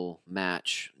the double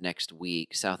match next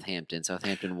week,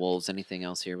 Southampton Wolves. Anything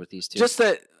else here with these two? Just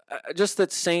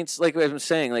that Saints, like I'm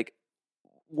saying, like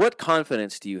what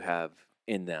confidence do you have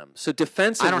in them? So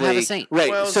defensively, I don't have a Saint. Right?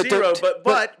 Well, so zero,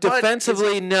 but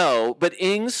defensively, no. But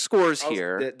Ings scores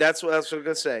here. That's what I was going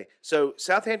to say. So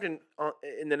Southampton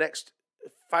in the next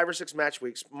 5 or 6 match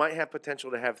weeks might have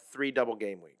potential to have 3 double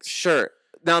game weeks. Sure.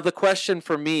 Now the question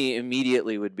for me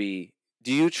immediately would be: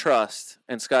 do you trust?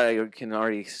 And Scott, I can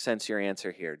already sense your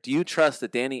answer here. Do you trust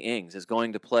that Danny Ings is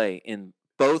going to play in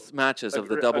both matches of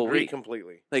the double agree week?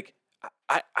 Completely. Like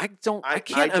I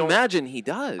can't imagine he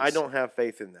does. I don't have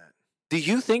faith in that. Do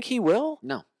you think he will?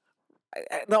 No.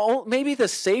 Maybe the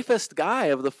safest guy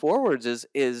of the forwards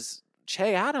is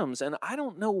Che Adams, and I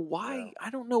don't know why. No. I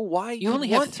don't know why You only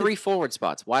have 3 forward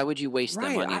spots. Why would you waste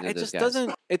them on either of those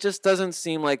guys? It just doesn't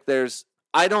seem like there's.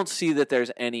 I don't see that there's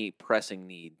any pressing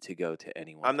need to go to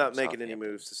anyone. I'm not from making any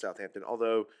moves to Southampton,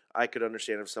 although I could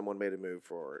understand if someone made a move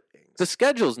for Ings. The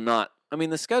schedule's not. I mean,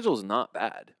 the schedule's not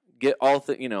bad. Get all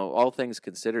things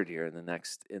considered here in the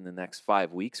next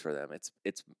 5 weeks for them.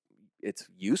 It's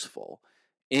useful.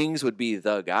 Ings would be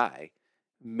the guy.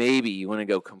 Maybe you want to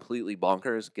go completely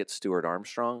bonkers, get Stuart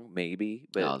Armstrong, maybe,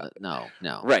 but no.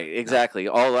 Right, exactly.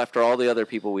 All after all the other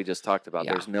people we just talked about,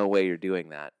 Yeah. there's no way you're doing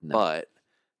that. No. But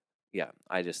yeah,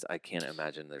 I can't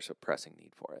imagine there's a pressing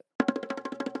need for it.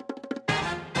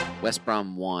 West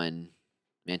Brom 1,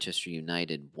 Manchester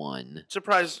United 1.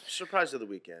 Surprise of the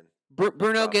weekend.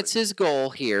 Bruno gets his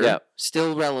goal here. Yeah.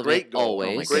 Still relevant Great goal.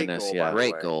 always. Oh my Great goodness, goal, yeah. by the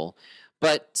Great way. goal.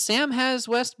 But Sam has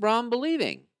West Brom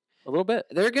believing. A little bit.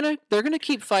 They're gonna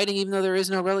keep fighting, even though there is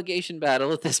no relegation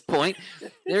battle at this point.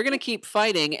 They're gonna keep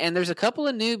fighting, and there's a couple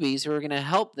of newbies who are gonna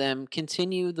help them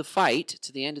continue the fight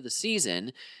to the end of the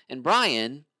season. And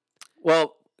Brian,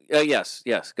 Well, yes,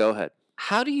 go ahead.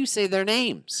 how do you say their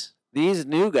names? These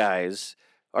new guys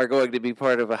are going to be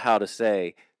part of a how to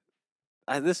say.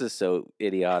 This is so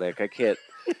idiotic. I can't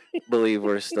believe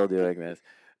we're still doing this.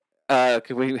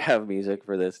 Can we have music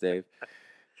for this, Dave?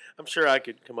 I'm sure I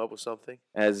could come up with something.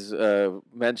 As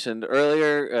mentioned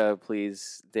earlier,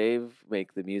 please, Dave,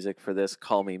 make the music for this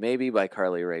Call Me Maybe by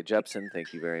Carly Rae Jepsen.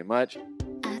 Thank you very much.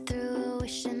 I threw a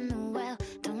wish in the well.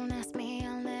 Don't ask me,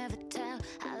 I'll never tell.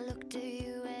 I look to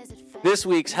you as it fell. This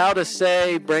week's How to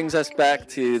Say brings us back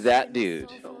to that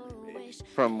dude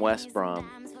from West Brom.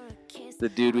 The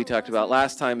dude we talked about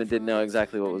last time and didn't know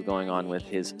exactly what was going on with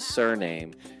his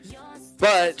surname.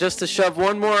 But just to shove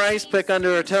one more ice pick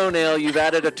under a toenail, you've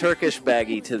added a Turkish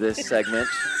baggie to this segment.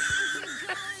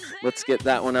 Let's get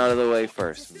that one out of the way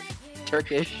first.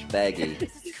 Turkish baggy.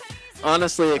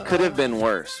 Honestly, it could have been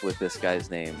worse with this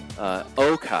guy's name.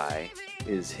 Okay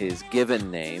is his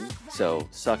given name. So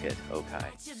suck it, Okai.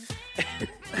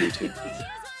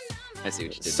 I see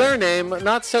what you did there. Surname,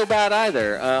 not so bad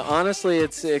either. Honestly,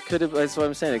 it could have. That's what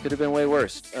I'm saying. It could have been way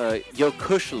worse.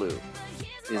 Yokushlu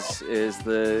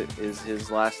is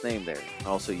his last name there.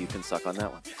 Also, you can suck on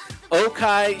that one.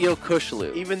 Okai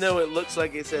Yokushlu. Even though it looks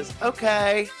like it says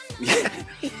okay.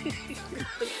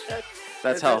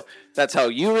 That's how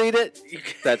you read it.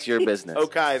 That's your business.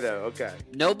 Okay, though. Okay.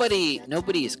 Nobody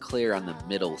is clear on the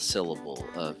middle syllable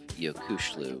of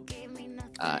Yokushlu.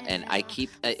 And I keep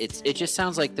it just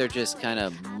sounds like they're just kind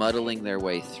of muddling their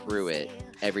way through it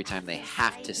every time they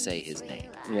have to say his name.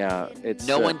 Yeah, it's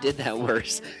No one did that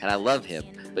worse, and I love him,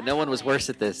 but no one was worse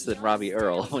at this than Robbie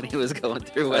Earl when he was going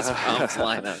through West Brom's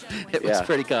lineup. It was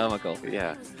pretty comical.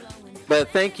 Yeah. But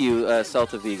thank you,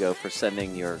 Celta Vigo, for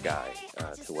sending your guy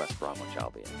to West Bromwich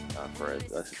Albion for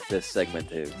this segment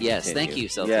to Yes, continue. thank you,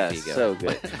 Celta Vigo. Yes, so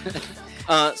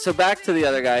good. So back to the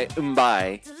other guy,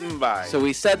 Mbai. Mbai. So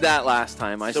we said that last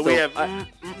time. we have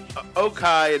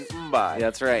Okai and Mbai.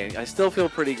 That's right. I still feel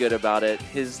pretty good about it.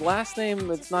 His last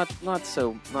name, it's not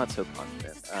so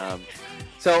confident.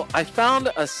 So I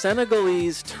found a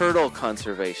Senegalese turtle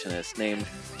conservationist named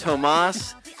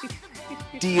Thomas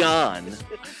Dion.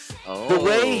 Oh. The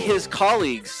way his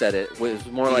colleagues said it was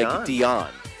more like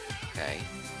Dion. Okay.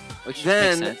 Which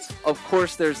Then, makes sense. of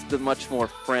course, there's the much more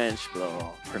French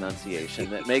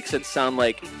pronunciation that makes it sound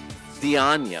like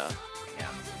Dianya.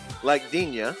 Like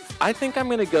Dinya. I think I'm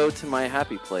going to go to my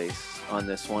happy place on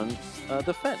this one,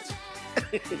 the fence.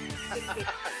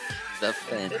 The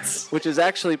fence. Which is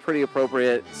actually pretty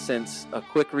appropriate since a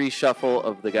quick reshuffle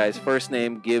of the guy's first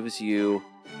name gives you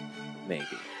maybe.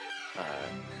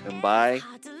 Mbai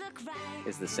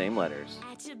is the same letters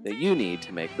that you need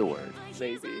to make the word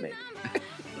maybe.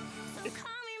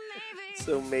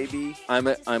 So maybe I'm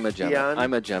a Gemini. Dion?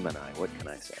 I'm a Gemini. What can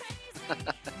I say?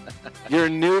 Your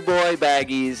new boy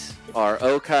baggies are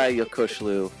Okai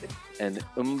Yokushlu and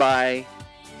Mbai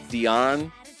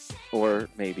Dion, or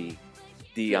maybe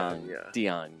Dion.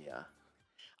 Dion, yeah.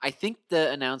 I think the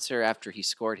announcer, after he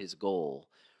scored his goal,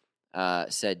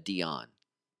 said Dion.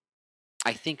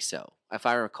 I think so, if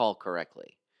I recall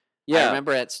correctly. I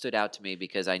remember it stood out to me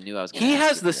because I knew I was going to He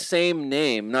has the same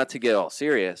name, not to get all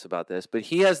serious about this, but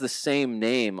he has the same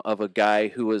name of a guy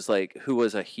who was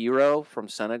a hero from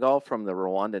Senegal from the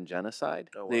Rwandan genocide.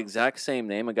 Oh, wow. The exact same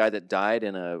name, a guy that died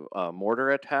in a mortar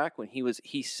attack when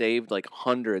he saved like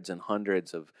hundreds and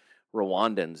hundreds of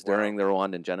Rwandans during the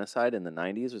Rwandan genocide in the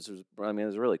 90s, which was, it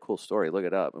was a really cool story. Look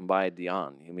it up. Mbai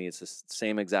Dion. It's the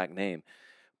same exact name.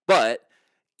 But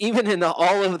even in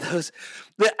all of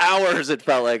the hours it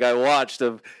felt like I watched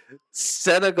of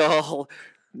Senegal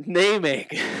naming,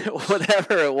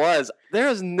 whatever it was, there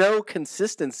is no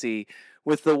consistency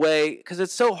with the way, because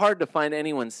it's so hard to find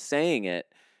anyone saying it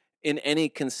in any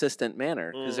consistent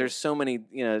manner, because there's so many,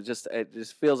 it just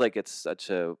feels like it's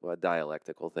such a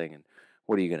dialectical thing, and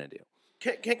what are you going to do?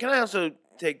 Can I also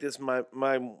take this my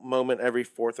moment every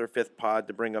fourth or fifth pod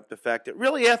to bring up the fact that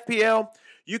really FPL,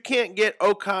 you can't get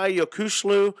Okai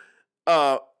Yokushlu.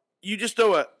 You just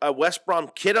throw a West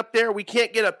Brom kit up there. We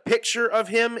can't get a picture of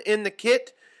him in the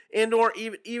kit and or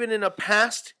even in a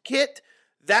past kit.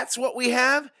 That's what we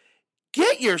have.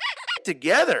 Get your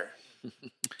together.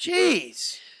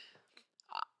 Jeez.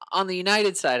 On the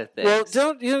United side of things. Well,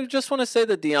 don't you just want to say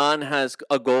that Dion has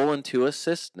a goal and 2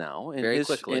 assists now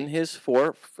quickly. in his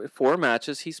four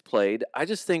matches he's played? I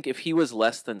just think if he was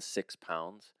less than £6,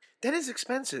 That is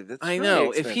expensive. That's I really know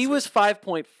expensive. if he was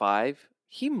 5.5,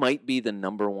 he might be the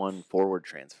number 1 forward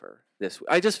transfer this week.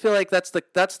 I just feel like that's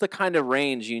the kind of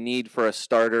range you need for a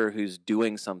starter who's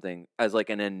doing something as like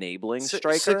an enabling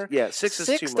striker. 6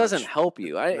 is too much. Doesn't help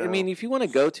you. I No. mean, if you want to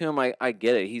go to him, I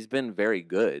get it. He's been very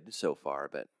good so far,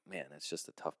 but man, it's just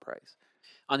a tough price.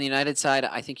 On the United side,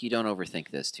 I think you don't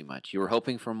overthink this too much. You were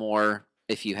hoping for more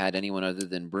if you had anyone other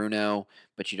than Bruno,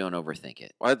 but you don't overthink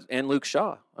it. And Luke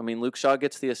Shaw. I mean, Luke Shaw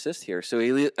gets the assist here, so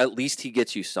at least he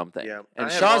gets you something. Yeah.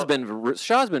 And Shaw's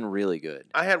been really good.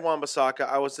 I had Wan-Bissaka.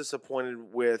 I was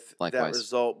disappointed with Likewise. that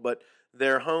result, but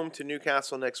they're home to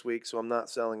Newcastle next week, so I'm not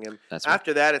selling him. That's right.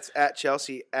 After that, it's at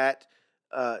Chelsea, at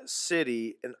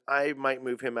City, and I might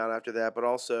move him out after that. But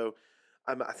also,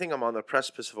 I think I'm on the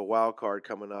precipice of a wild card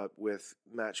coming up with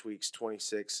match weeks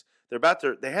 26.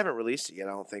 They haven't released it yet,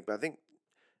 I don't think, but I think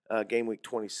game week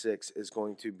 26 is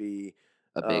going to be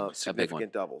A big significant one.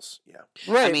 doubles. Yeah.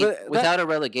 Right. I mean, without a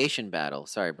relegation battle,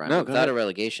 sorry, Brian, No, go without ahead. a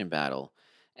relegation battle,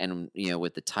 and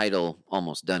with the title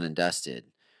almost done and dusted,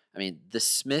 I mean, the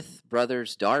Smith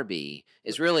Brothers Derby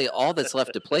is really all that's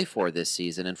left to play for this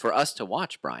season and for us to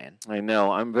watch, Brian. I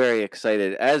know. I'm very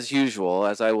excited. As usual,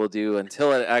 as I will do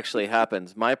until it actually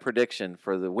happens, my prediction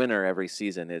for the winner every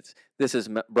season is this is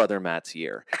Brother Matt's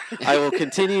year. I will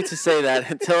continue to say that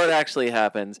until it actually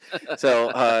happens. So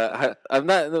I'm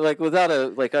not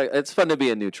it's fun to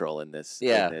be a neutral in this.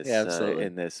 Absolutely.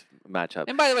 In this matchup.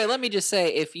 And by the way, let me just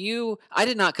say, I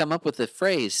did not come up with the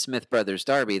phrase Smith Brothers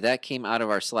Derby. That came out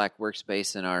of our Slack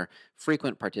workspace and our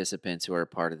frequent participants who are a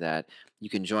part of that. You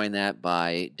can join that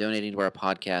by donating to our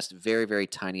podcast. Very, very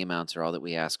tiny amounts are all that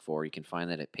we ask for. You can find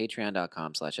that at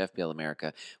patreon.com/FPL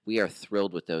America. We are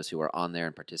thrilled with those who are on there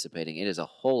and participating. It is a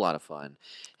whole lot of fun,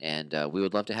 and we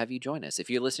would love to have you join us. If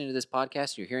you're listening to this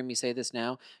podcast, you're hearing me say this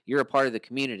now, you're a part of the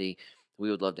community. We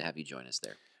would love to have you join us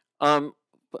there.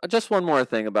 Just one more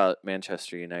thing about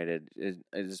Manchester United. It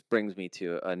just brings me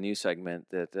to a new segment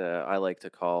that I like to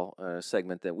call, a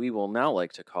segment that we will now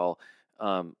like to call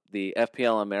the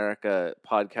FPL America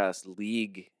Podcast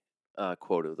League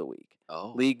Quote of the Week.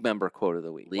 Oh, League Member Quote of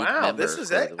the Week. Wow, this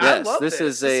is it. Yes, I love this.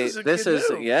 This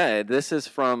is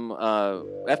from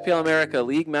FPL America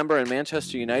League member and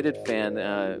Manchester United fan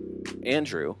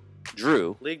Andrew.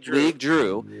 League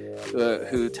Drew,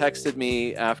 who texted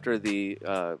me after the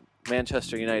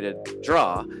Manchester United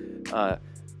draw.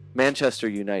 Manchester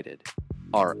United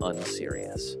are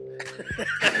unserious.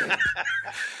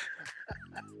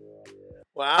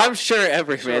 Wow. I'm sure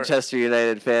every Manchester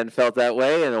United fan felt that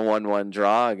way in a 1-1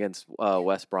 draw against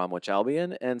West Bromwich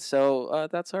Albion. And so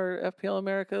that's our FPL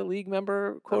America League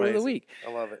member quote of the week.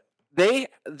 I love it.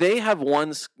 They have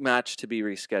one match to be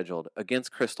rescheduled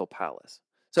against Crystal Palace.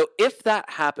 So if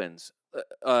that happens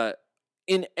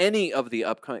in any of the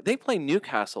upcoming, they play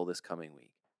Newcastle this coming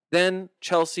week, then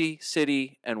Chelsea,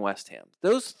 City, and West Ham.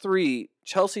 Those three,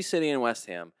 Chelsea, City, and West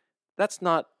Ham, that's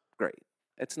not great.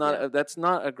 It's not. That's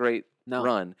not a great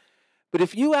run. But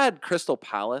if you add Crystal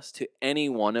Palace to any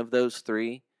one of those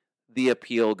three, the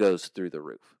appeal goes through the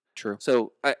roof. True.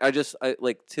 So I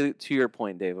like to your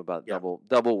point, Dave, about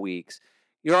double weeks.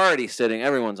 You're already sitting.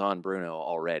 Everyone's on Bruno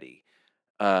already.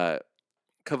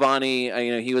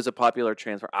 Cavani, he was a popular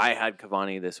transfer. I had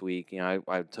Cavani this week.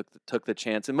 I took the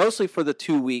chance, and mostly for the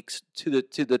 2 weeks to the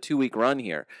 2-week run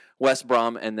here. West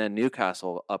Brom and then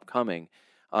Newcastle upcoming.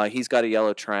 He's got a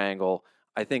yellow triangle.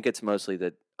 I think it's mostly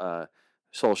that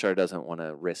Solskjaer doesn't want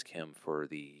to risk him for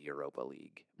the Europa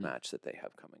League match that they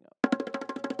have coming up.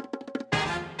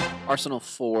 Arsenal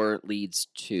 4, Leeds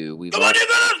 2. We've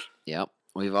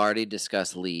already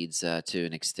discussed Leeds to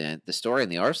an extent. The story on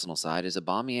the Arsenal side is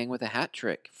Aubameyang with a hat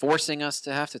trick, forcing us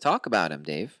to have to talk about him,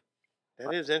 Dave.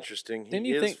 That is interesting.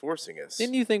 He is forcing us.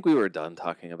 Didn't you think we were done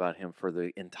talking about him for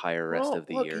the entire rest of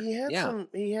the year?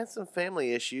 He had some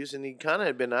family issues, and he kind of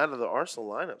had been out of the Arsenal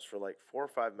lineups for like 4 or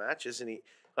 5 matches. And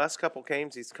last couple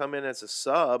games, he's come in as a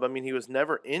sub. I mean, he was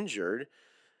never injured.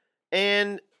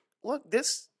 And look,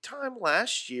 this time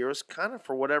last year was kind of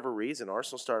for whatever reason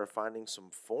Arsenal started finding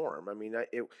some form. I mean,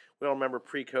 we all remember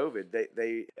pre-COVID.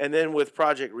 They and then with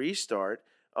Project Restart,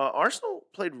 Arsenal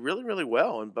played really, really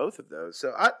well in both of those.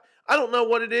 So I don't know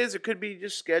what it is. It could be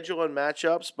just schedule and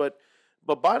matchups, but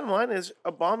bottom line is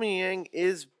Aubameyang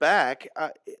is back.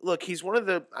 Look, he's one of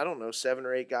the 7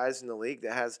 or 8 guys in the league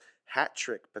that has hat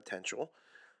trick potential.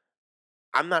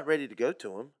 I'm not ready to go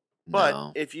to him,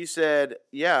 but if you said,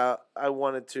 I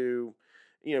wanted to,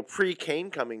 pre-Kane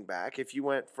coming back, if you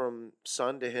went from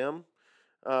Son to him,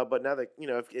 but now that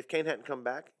if Kane hadn't come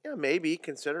back, maybe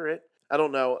consider it. I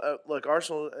don't know. Look,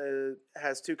 Arsenal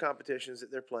has 2 competitions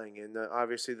that they're playing in.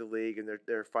 Obviously, the league, and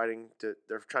they're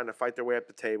trying to fight their way up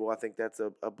the table. I think that's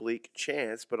a bleak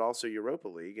chance, but also Europa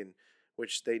League, in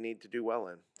which they need to do well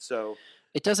in. So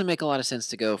it doesn't make a lot of sense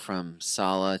to go from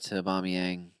Salah to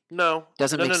Aubameyang. No,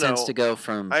 doesn't make sense to go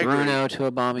from Bruno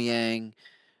to Aubameyang.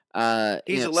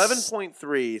 He's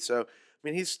 11.3, so. I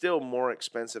mean, he's still more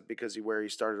expensive because where he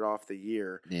started off the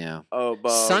year. Yeah.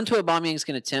 Son to Aubameyang is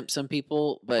going to tempt some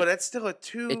people, but that's still a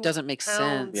 2. It doesn't make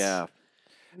sense. Yeah.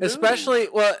 Especially,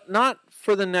 not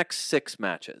for the next 6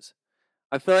 matches.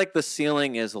 I feel like the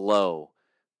ceiling is low.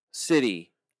 City,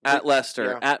 at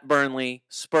Leicester, at Burnley,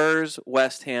 Spurs,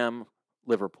 West Ham,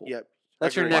 Liverpool. Yep.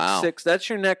 That's your next 6. That's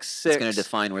your next 6. It's going to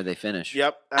define where they finish.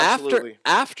 Yep, absolutely.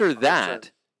 After that,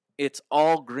 100%. It's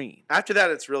all green. After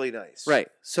that, it's really nice. Right.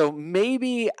 So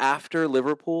maybe after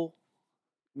Liverpool,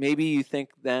 maybe you think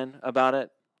then about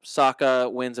it. Saka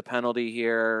wins a penalty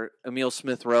here. Emile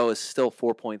Smith-Rowe is still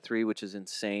 4.3, which is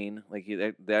insane. Like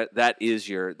that is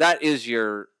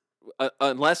your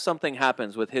unless something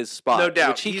happens with his spot. No doubt.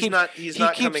 Which he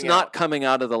keeps not coming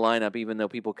out of the lineup, even though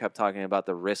people kept talking about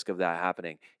the risk of that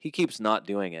happening. He keeps not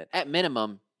doing it. At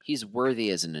minimum, he's worthy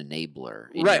as an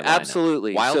enabler. In Right, your lineup.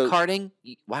 absolutely. Wild So- carding?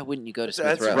 Why wouldn't you go to Smith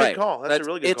That's Rowe? a great call. That's a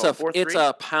really good call. It's 4-3.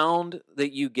 a pound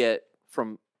that you get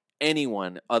from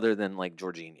anyone other than like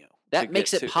Jorginho. That to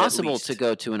makes get it to- at possible least. to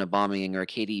go to an Aubameyang or a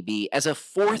KDB as a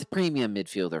fourth premium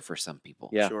midfielder for some people.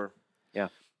 Yeah. Sure.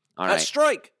 All right.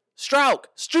 Strouk.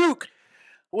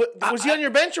 Was he on your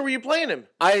bench or were you playing him?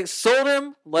 I sold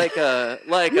him like a You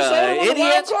sold him on the wild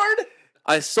idiot. card?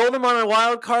 I sold him on a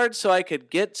wild card so I could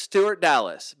get Stuart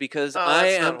Dallas because Oh,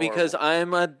 that's not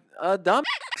I'm a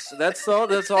dumbass. That's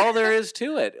all there is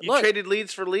to it. You Look, traded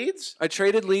Leeds for Leeds? I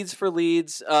traded Leeds for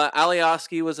Leeds.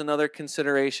 Alioski was another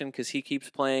consideration because he keeps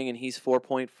playing and he's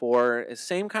 4.4.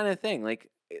 Same kind of thing. Like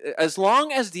as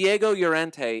long as Diego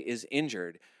Llorente is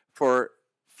injured for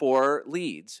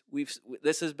Leeds,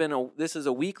 this is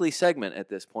a weekly segment at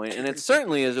this point, and it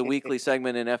certainly is a weekly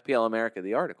segment in FPL America,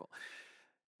 the article.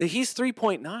 He's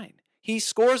 3.9. He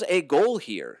scores a goal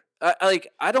here.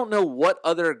 I don't know what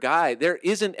other guy. There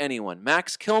isn't anyone.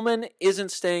 Max Kilman isn't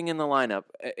staying in the lineup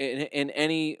in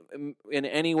any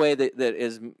way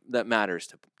that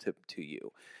matters to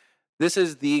you. This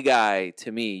is the guy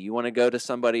to me. You want to go to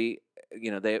somebody,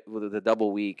 with a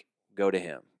double week, go to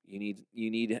him. You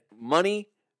need money,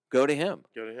 go to him.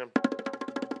 Go to him.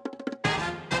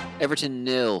 Everton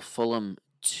 0, Fulham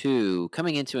 2.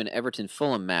 Coming into an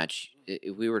Everton-Fulham match,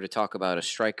 if we were to talk about a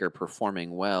striker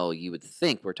performing well, you would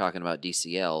think we're talking about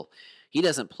DCL. He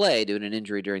doesn't play due to an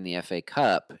injury during the FA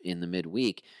Cup in the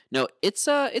midweek. No, it's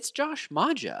Josh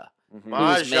Maja who's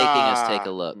making us take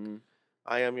a look. Mhm.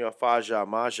 I am your Faja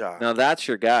Maja. Now that's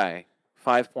your guy,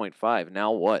 5.5.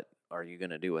 Now what are you going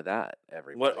to do with that?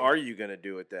 Everybody. What are you going to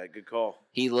do with that? Good call.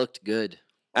 He looked good.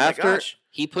 Oh my After gosh.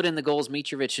 He put in the goals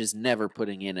Mitrovic is never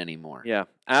putting in anymore. Yeah,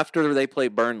 after they play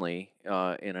Burnley in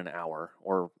an hour,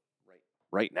 or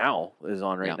right now is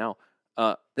on right now.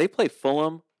 They play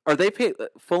Fulham, or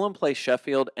Fulham play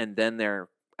Sheffield, and then they're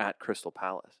at Crystal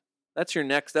Palace. That's your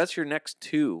next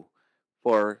two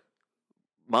for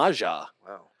Maja.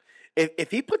 Wow.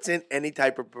 If he puts in any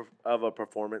type of a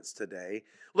performance today,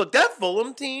 look, that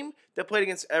Fulham team that played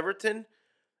against Everton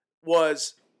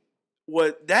was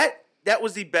that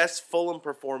was the best Fulham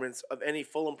performance of any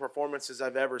Fulham performances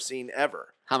I've ever seen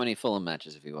ever. How many Fulham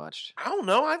matches have you watched? I don't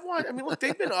know. I've watched. I mean, look,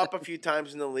 they've been up a few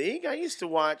times in the league. I used to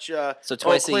watch. So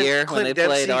twice a year when they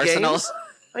played Dempsey Arsenal? games.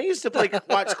 I used to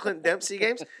watch Clint Dempsey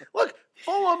games. Look,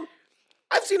 Fulham.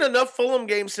 I've seen enough Fulham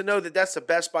games to know that that's the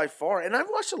best by far, and I've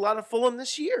watched a lot of Fulham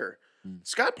this year.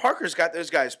 Scott Parker's got those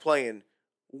guys playing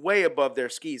way above their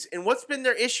skis. And what's been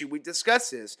their issue? We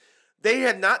discussed this. They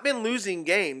had not been losing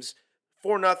games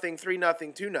 4-0,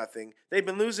 3-0, 2-0. They've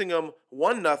been losing them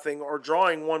 1-0 or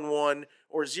drawing 1-1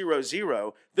 or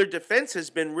 0-0. Their defense has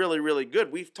been really, really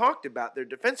good. We've talked about their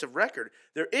defensive record.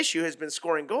 Their issue has been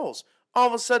scoring goals. All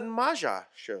of a sudden, Maja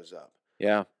shows up.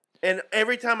 Yeah, And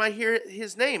every time I hear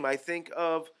his name, I think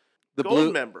of the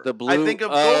Goldmember. The blue. I think of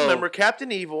Goldmember,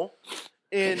 Captain Evil.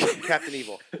 In Captain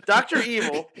Evil. Dr.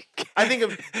 Evil. I think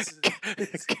of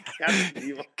Captain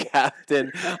Evil.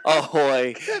 Captain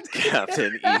Ahoy,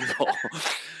 Captain Evil.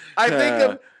 I think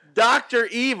of Dr.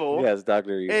 Evil. Yes,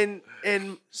 Dr. Evil.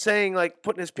 And saying, like,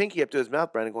 putting his pinky up to his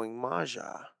mouth, Brandon, going,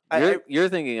 Maja. You're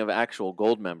thinking of actual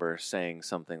Goldmember saying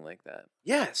something like that.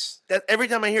 Yes. That every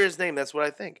time I hear his name, that's what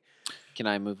I think. Can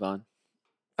I move on?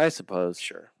 I suppose.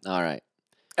 Sure. All right.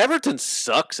 Everton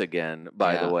sucks again,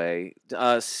 by Yeah. the way.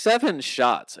 7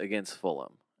 shots against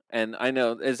Fulham. And I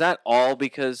know, is that all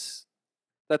because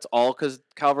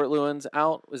Calvert-Lewin's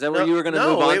out? Is that what you were going to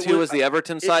move on to? Was the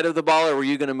Everton side of the ball, or were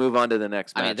you going to move on to the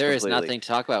next match? I mean, there is completely? nothing to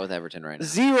talk about with Everton right now.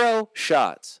 0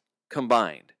 shots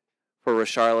combined for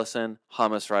Richarlison,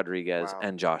 James Rodriguez, Wow.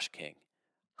 and Josh King.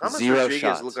 James 0 Rodriguez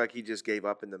shots. looked like he just gave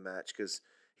up in the match because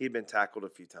he'd been tackled a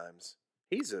few times.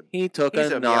 He took a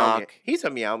meow. knock. He's a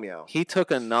meow meow. He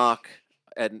took a knock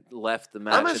and left the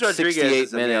match James at Rodriguez 68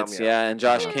 is a meow minutes. meow. Yeah, and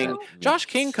Josh Yeah. King. Josh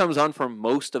King comes on for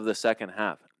most of the second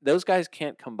half. Those guys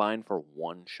can't combine for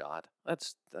 1 shot.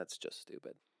 That's just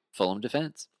stupid. Fulham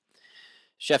defense.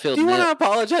 Sheffield Do you want nil. to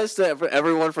apologize to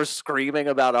everyone for screaming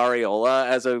about Areola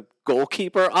as a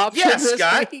goalkeeper option Yes, this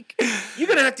Scott. week? You're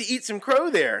going to have to eat some crow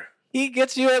there. He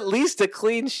gets you at least a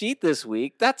clean sheet this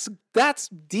week. That's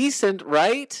decent,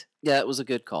 right? Yeah, it was a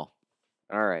good call.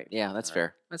 All right. Yeah, that's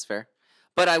fair. That's fair.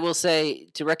 But I will say,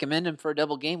 to recommend him for a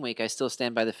double game week, I still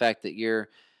stand by the fact that you're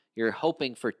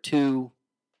hoping for 2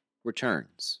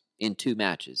 returns in 2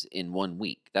 matches in 1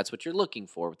 week. That's what you're looking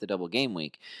for with the double game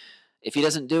week. If he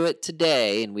doesn't do it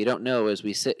today, and we don't know as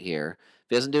we sit here, if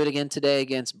he doesn't do it again today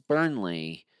against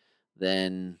Burnley,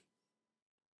 then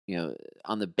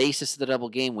on the basis of the double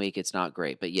game week, it's not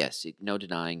great. But yes, no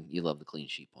denying you love the clean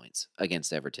sheet points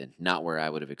against Everton. Not where I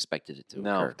would have expected it to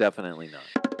No, occur. definitely not.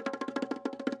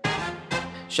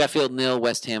 Sheffield 0,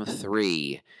 West Ham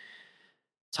 3.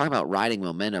 Talk about riding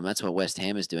momentum. That's what West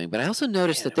Ham is doing. But I also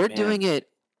noticed that they're doing it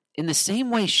in the same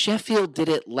way Sheffield did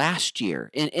it last year,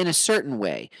 in a certain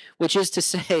way, which is to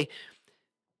say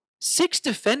 6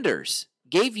 defenders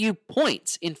gave you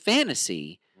points in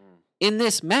fantasy in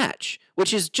this match,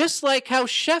 which is just like how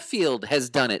Sheffield has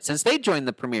done it since they joined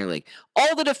the Premier League.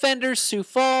 All the defenders,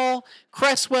 Soufal,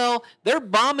 Cresswell, they're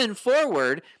bombing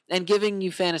forward and giving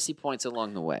you fantasy points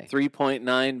along the way.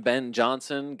 3.9 Ben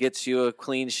Johnson gets you a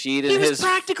clean sheet. He was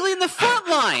practically in the front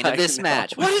line of this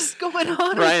match. What is going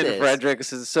on Ryan with this?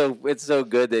 Fredericks is it's so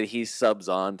good that he subs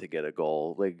on to get a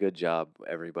goal. Like, good job,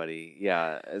 everybody.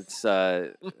 Yeah, it's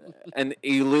and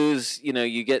you lose.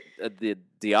 You get the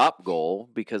Diop goal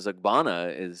because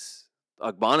Agbana's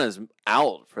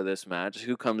out for this match.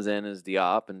 Who comes in is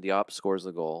Diop, and Diop scores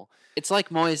the goal. It's like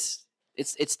Moyes.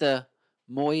 It's the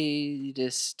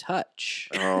Moyes touch.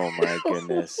 Oh my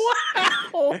goodness!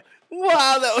 Wow,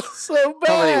 that was so bad.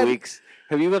 How many weeks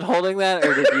have you been holding that,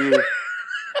 or did you?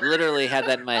 Literally had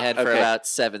that in my head for Okay. about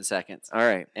 7 seconds. All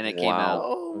right, And it came out.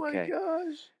 Oh my Okay.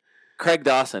 gosh. Craig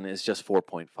Dawson is just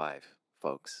 4.5,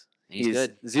 folks. He's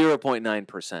good.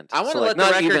 0.9%. I wanna So, let the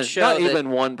not record even, show not that even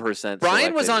 1%.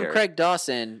 Brian was selected on here. Craig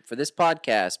Dawson for this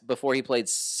podcast before he played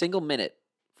single minute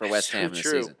for That's West so Ham this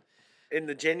true. season. In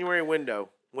the January window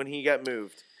when he got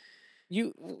moved.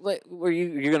 You're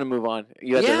going to move on.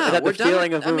 You had Yeah, the we're done.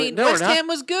 feeling of I moving. mean, No, we're West not. Ham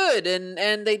was good,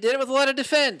 and they did it with a lot of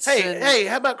defense. and- Hey,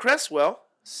 how about Cresswell?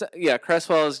 So, yeah,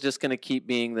 Cresswell is just going to keep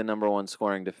being the number 1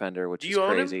 scoring defender, which Do is you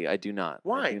own him? crazy. I do not.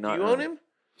 Why? I do Do not you own him?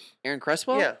 Aaron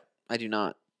Cresswell? Yeah. I do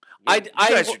not. You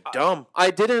guys are dumb.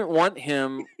 I didn't want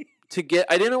him to get.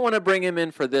 I didn't want to bring him in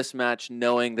for this match,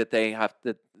 knowing that they have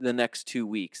the next 2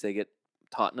 weeks. They get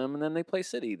Tottenham, and then they play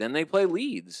City, then they play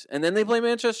Leeds, and then they play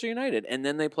Manchester United, and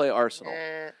then they play Arsenal.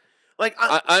 Like,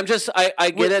 I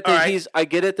get it that all right. I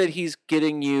get it that he's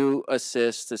getting you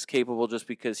assists that's capable just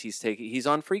because he's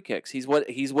on free kicks. He's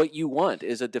what you want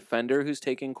is a defender who's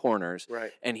taking corners,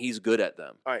 right. and he's good at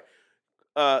them.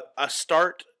 A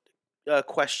start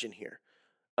question here.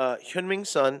 Heung-min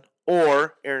Son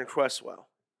or Aaron Cresswell?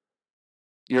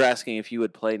 You're asking if you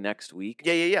would play next week?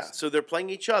 Yeah. So they're playing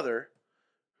each other.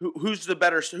 Who's the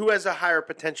better? Who has a higher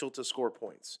potential to score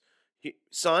points?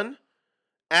 Son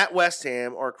at West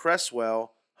Ham or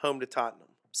Cresswell home to Tottenham?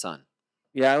 Son.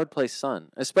 Yeah, I would play Son,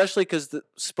 especially because the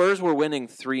Spurs were winning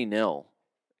 3-0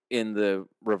 in the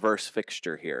reverse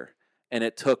fixture here, and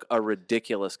it took a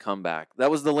ridiculous comeback. That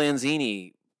was the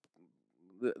Lanzini,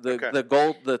 the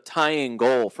goal, the tying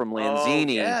goal from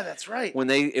Lanzini. Oh, yeah, that's right. When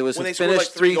it was When they scored, like,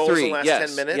 finished 3 goals in the 3-3. last Yes,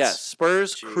 10 minutes? yes.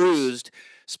 Spurs Jeez. cruised.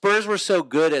 Spurs were so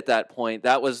good at that point.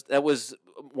 That was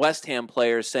West Ham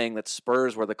players saying that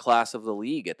Spurs were the class of the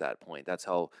league at that point. That's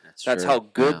how true. how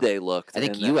good Yeah. they looked. I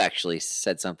think And you actually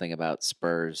said something about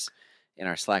Spurs in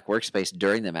our Slack workspace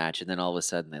during the match, and then all of a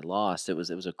sudden they lost. It was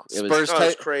Spurs Oh, it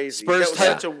was crazy. Spurs that was tight-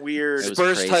 such a weird. It was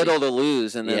Spurs crazy. title to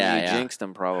lose, and then Yeah, you yeah. jinxed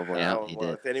them probably. Yeah. Oh, he well,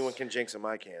 did. if anyone can jinx him,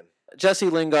 I can. Jesse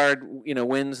Lingard,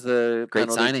 wins the Great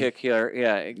penalty signing. kick here.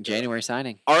 Yeah, January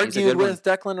signing. He's a argued good one. with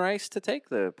Declan Rice to take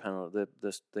the penalty,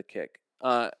 the kick.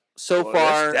 So Well,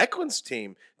 far, that's Declan's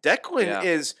team. Declan Yeah.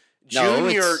 is No,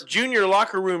 it's- junior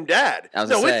locker room dad. I was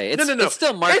gonna say, no. it's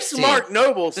still Mark's It's team. Mark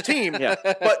Noble's team. Yeah.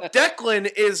 But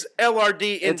Declan is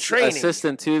LRD in it's training.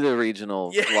 assistant to the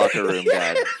regional Yeah. locker room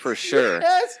dad for sure.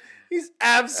 Yes, he's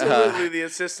absolutely the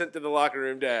assistant to the locker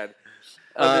room dad.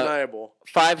 Undeniable.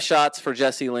 5 shots for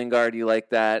Jesse Lingard. You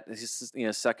like that? He's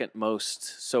second most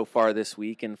so far this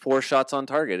week, and 4 shots on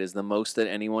target is the most that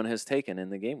anyone has taken in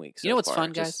the game week. So You know what's far.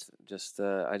 fun, guys?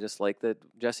 I just like that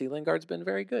Jesse Lingard's been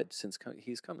very good since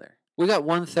he's come there. We got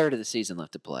 1/3 of the season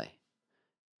left to play.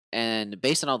 And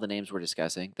based on all the names we're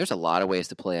discussing, there's a lot of ways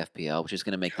to play FPL, which is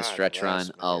going to make the God stretch bless,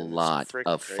 run a man. It's lot freaking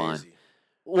of fun. crazy.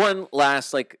 One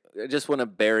last, I just want to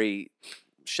bury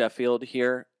Sheffield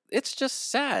here. It's just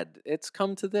sad. It's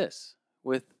come to this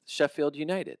with Sheffield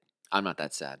United. I'm not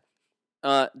that sad.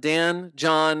 Dan,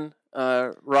 John,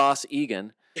 Ross,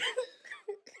 Egan,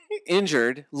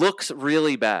 injured, looks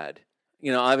really bad.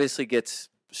 Obviously gets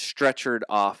stretchered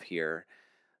off here.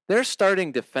 Their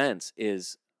starting defense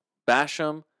is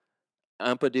Basham,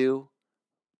 Ampadu,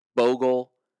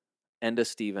 Bogle, Enda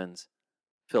Stevens,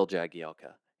 Phil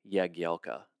Jagielka.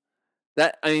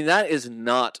 That is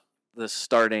not the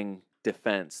starting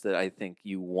defense that I think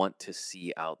you want to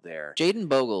see out there. Jaden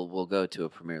Bogle will go to a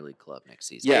Premier League club next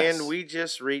season. Yes. And we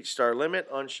just reached our limit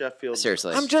on Sheffield.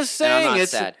 Seriously. I'm just And I'm saying not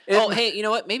it's sad. it- Oh, hey, you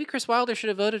know what? Maybe Chris Wilder should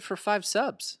have voted for 5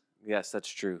 subs. Yes, that's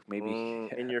true. Maybe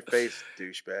In your face,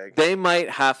 douchebag. they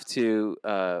might have to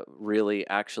really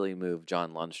actually move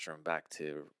John Lundstrom back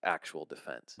to actual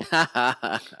defense.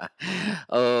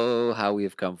 Oh, how we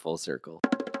have come full circle.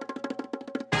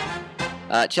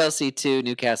 Chelsea 2,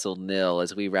 Newcastle 0.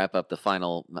 As we wrap up the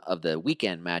final of the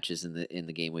weekend matches in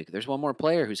the game week, there's one more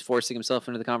player who's forcing himself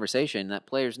into the conversation. That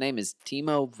player's name is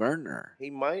Timo Werner. He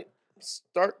might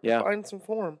start to find some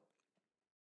form.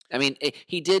 I mean,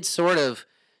 he did sort of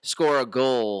score a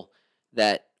goal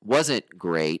that wasn't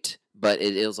great, but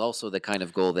it is also the kind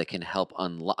of goal that can help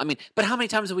unlock. I mean, but how many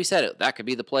times have we said it? That could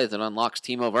be the play that unlocks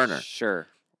Timo Werner. Sure.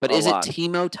 But a is lot. it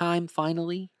Timo time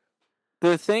finally?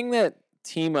 The thing that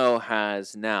Timo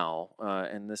has now,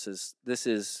 and this is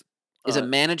A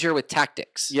manager with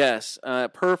tactics. yes,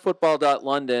 per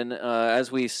Football.London,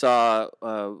 as we saw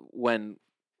when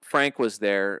Frank was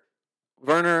there,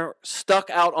 Werner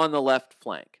stuck out on the left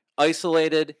flank,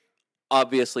 isolated,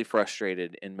 obviously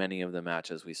frustrated in many of the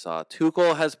matches we saw.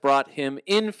 Tuchel has brought him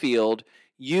infield,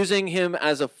 using him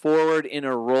as a forward in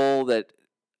a role that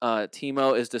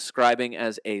Timo is describing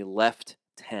as a left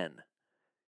 10.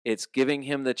 It's giving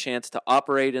him the chance to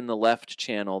operate in the left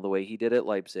channel the way he did at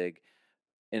Leipzig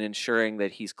and ensuring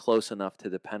that he's close enough to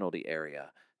the penalty area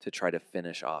to try to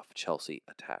finish off Chelsea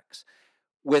attacks.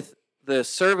 With the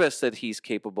service that he's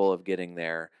capable of getting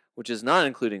there, which is not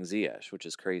including Ziyech, which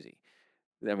is crazy.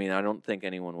 I mean, I don't think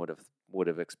anyone would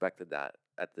have expected that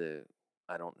at the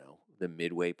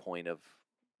midway point of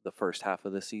the first half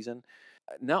of the season.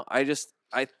 No,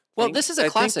 This is a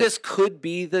classic. I think this could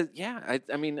be the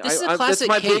This is a classic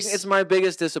case. It's my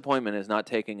biggest disappointment is not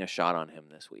taking a shot on him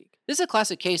this week. This is a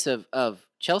classic case of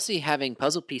Chelsea having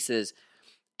puzzle pieces,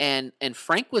 and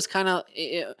Frank was kind of.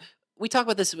 We talk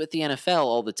about this with the NFL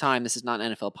all the time. This is not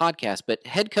an NFL podcast, but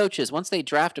head coaches, once they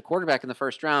draft a quarterback in the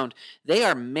first round, they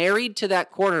are married to that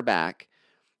quarterback,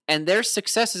 and their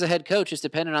success as a head coach is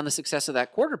dependent on the success of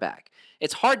that quarterback.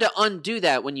 It's hard to undo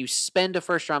that when you spend a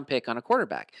first-round pick on a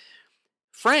quarterback.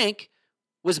 Frank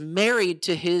was married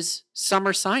to his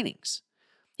summer signings.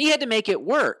 He had to make it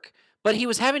work, but he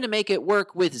was having to make it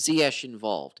work with Ziyech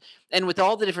involved and with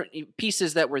all the different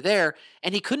pieces that were there,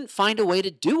 and he couldn't find a way to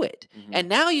do it. Mm-hmm. And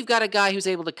now you've got a guy who's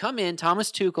able to come in,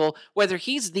 Thomas Tuchel, whether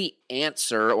he's the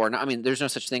answer or not. I mean, there's no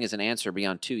such thing as an answer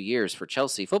beyond 2 years for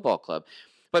Chelsea Football Club.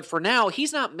 But for now,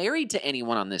 he's not married to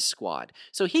anyone on this squad.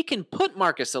 So he can put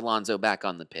Marcus Alonso back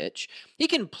on the pitch. He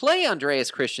can play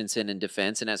Andreas Christensen in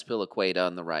defense and Azpilicueta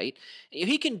on the right.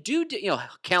 He can do,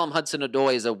 Callum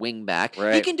Hudson-Odoi is a wing back.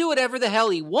 Right. He can do whatever the hell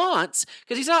he wants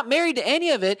because he's not married to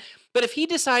any of it. But if he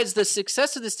decides the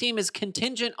success of this team is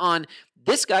contingent on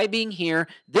this guy being here,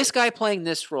 this guy playing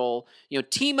this role,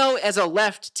 Timo as a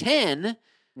left 10,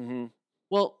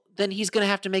 well, then he's going to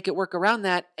have to make it work around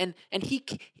that. And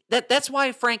that's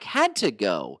why Frank had to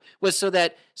go, was so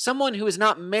that someone who is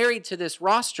not married to this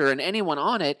roster and anyone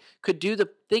on it could do the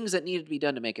things that needed to be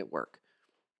done to make it work.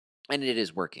 And it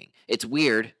is working. It's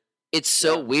weird. It's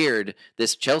so weird,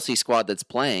 this Chelsea squad that's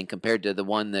playing compared to the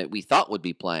one that we thought would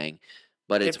be playing,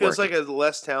 but it's It feels working. like a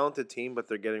less talented team, but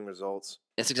they're getting results.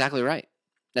 That's exactly right.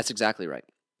 That's exactly right.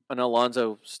 And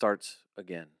Alonso starts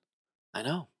again. I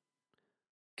know.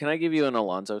 Can I give you an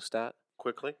Alonso stat?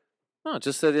 Quickly. No,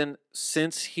 just that in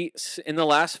the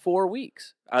last 4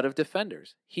 weeks out of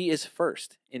defenders, he is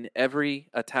first in every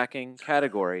attacking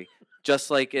category,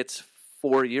 just like it's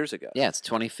 4 years ago. Yeah, it's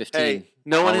 2015. Hey,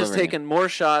 no one all has over again. taken more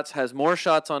shots, has more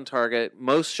shots on target,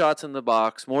 most shots in the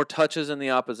box, more touches in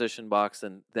the opposition box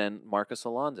than Marcus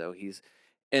Alonso. He's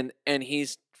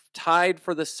tied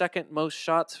for the second most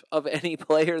shots of any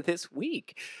player this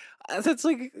week.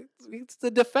 It's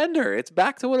the defender. It's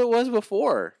back to what it was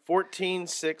before.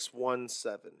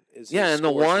 14-6-1-7 is his Yeah, and the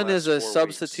scores one last is a 4 weeks.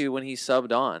 substitute when he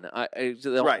subbed on.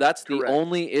 Right, That's the correct.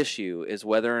 only issue is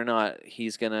whether or not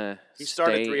he's gonna. He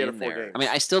started stay 3 out of in 4 there. games. I mean,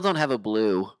 I still don't have a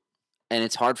blue, and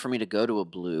it's hard for me to go to a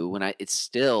blue when it's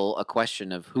still a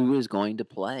question of who is going to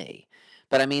play.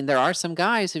 But I mean, there are some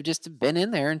guys who've just been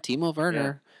in there, and Timo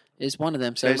Werner is one of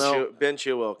them. So Ben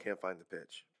Chilwell can't find the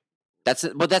pitch. that's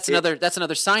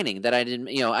another signing that I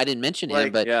didn't mention him,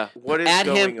 Like, but Yeah, What is add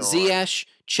going him, on? Ziyech,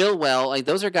 Chilwell, like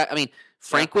those are guys. I mean,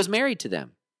 Frank was married to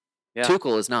them. Yeah.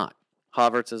 Tuchel is not.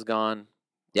 Havertz is gone.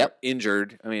 Yep.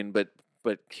 Injured. I mean, but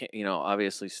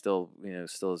obviously still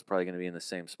is probably going to be in the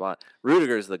same spot.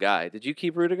 Rudiger's the guy. Did you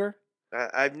keep Rudiger?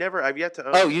 I've yet to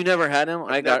own Oh, him. you never had him?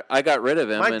 I got rid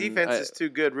of him. My and defense I- is too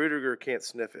good. Rudiger can't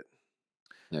sniff it.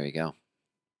 There you go.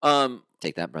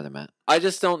 Take that, brother Matt. I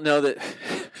just don't know that.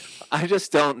 I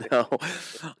just don't know.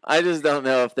 I just don't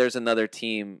know if there's another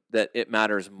team that it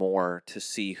matters more to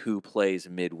see who plays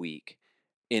midweek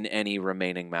in any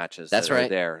remaining matches That's that right. are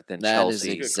there than That is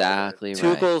Chelsea. exactly right.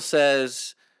 Tuchel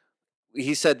says,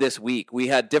 he said this week, we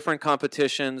had different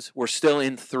competitions. We're still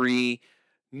in 3.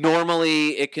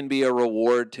 Normally, it can be a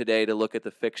reward today to look at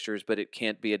the fixtures, but it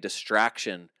can't be a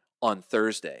distraction on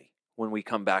Thursday when we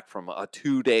come back from a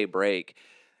 2-day break.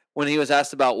 When he was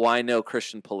asked about why no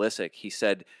Christian Pulisic, he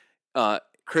said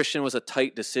Christian was a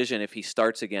tight decision if he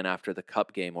starts again after the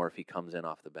cup game or if he comes in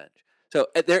off the bench. So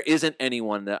there isn't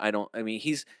anyone that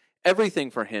he's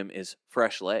everything for him is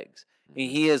fresh legs. I mean,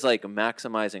 he is like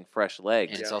maximizing fresh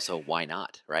legs. And it's also why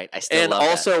not, right? I still And love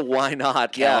also that. why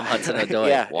not? Callum Hudson-Odoi.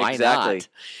 Yeah, Why exactly. not?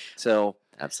 So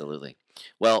Absolutely.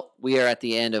 Well, we are at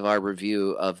the end of our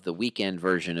review of the weekend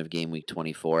version of Game Week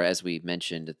 24. As we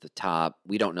mentioned at the top,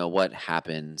 we don't know what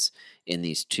happens in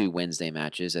these 2 Wednesday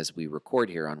matches as we record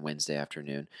here on Wednesday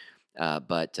afternoon.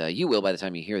 But you will by the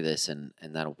time you hear this, and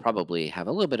that'll probably have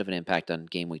a little bit of an impact on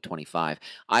Game Week 25.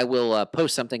 I will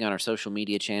post something on our social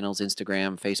media channels,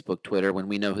 Instagram, Facebook, Twitter, when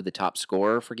we know who the top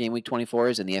scorer for Game Week 24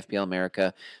 is in the FPL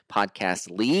America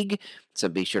Podcast League. So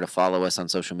be sure to follow us on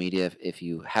social media. If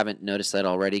you haven't noticed that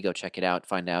already, go check it out.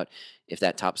 Find out if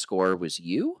that top scorer was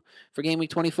you for Game Week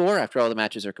 24 after all the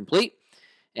matches are complete.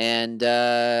 And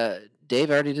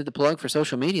Dave already did the plug for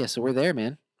social media, so we're there,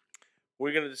 man.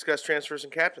 We're going to discuss transfers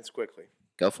and captains quickly.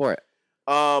 Go for it.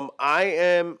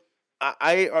 I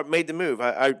made the move.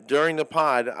 I during the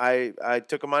pod, I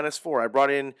took a -4. I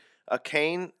brought in a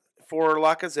Kane for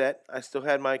Lacazette. I still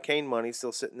had my Kane money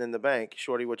still sitting in the bank.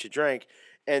 Shorty, what you drank?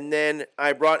 And then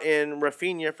I brought in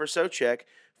Rafinha for Souček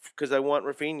because I want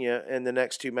Rafinha in the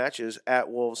next 2 matches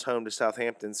at Wolves home to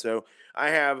Southampton. So I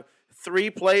have 3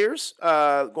 players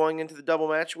going into the double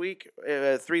match week.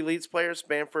 3 Leeds players: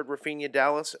 Bamford, Rafinha,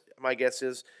 Dallas. My guess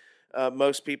is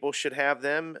most people should have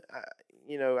them. I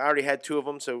already had 2 of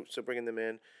them, so bringing them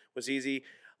in was easy.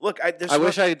 Look, there's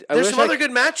some other good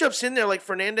matchups in there, like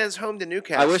Fernandez home to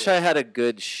Newcastle. I wish I had a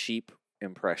good sheep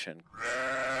impression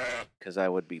because I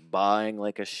would be buying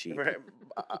like a sheep.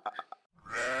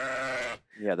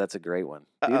 Yeah, that's a great one.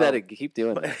 Do that. Keep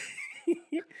doing that.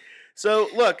 So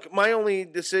look, my only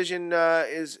decision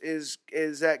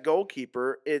is that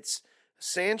goalkeeper. It's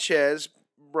Sanchez,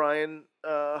 Brian,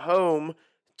 home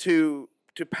to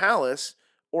Palace,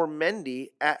 or Mendy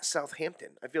at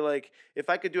Southampton. I feel like if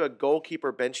I could do a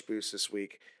goalkeeper bench boost this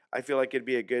week, I feel like it'd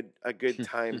be a good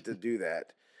time to do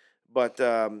that. But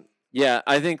yeah,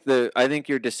 I think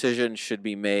your decision should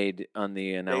be made on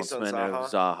the announcement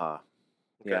of Zaha.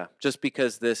 Okay. Yeah, just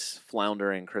because this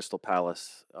floundering Crystal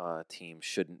Palace team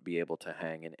shouldn't be able to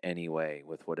hang in any way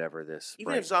with whatever this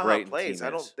even if Zaha plays,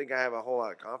 I don't think I have a whole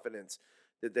lot of confidence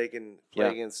that they can play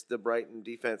against the Brighton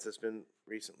defense that's been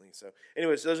recently. So,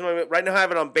 anyways, those are right now I have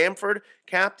it on Bamford,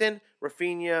 captain,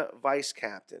 Rafinha, vice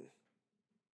captain.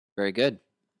 Very good.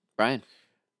 Brian?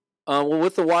 Well,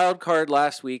 with the wild card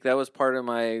last week, that was part of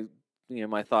my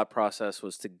my thought process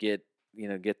was to get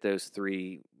those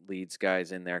 3 Leeds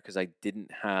guys in there because I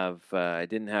didn't have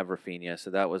Rafinha, so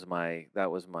that was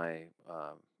my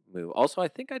move. Also, I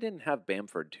think I didn't have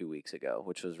Bamford 2 weeks ago,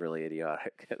 which was really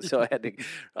idiotic. So I had to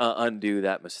undo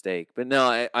that mistake. But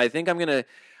no, I think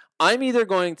I'm either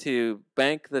going to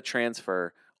bank the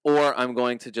transfer or I'm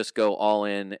going to just go all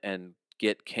in and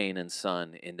get Kane and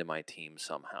Son into my team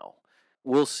somehow.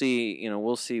 We'll see.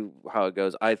 We'll see how it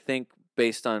goes. I think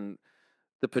based on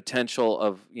the potential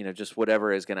of just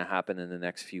whatever is going to happen in the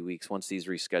next few weeks once these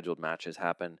rescheduled matches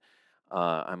happen,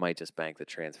 I might just bank the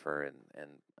transfer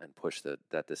and push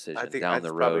that decision down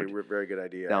the road. Probably a very good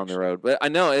idea. The road, but I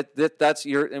know that's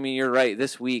you're right.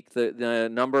 This week the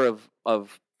number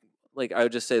of like I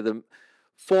would just say the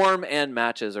form and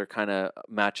matches are kind of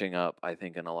matching up. I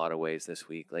think in a lot of ways this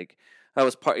week. Like that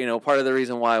was part of the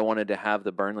reason why I wanted to have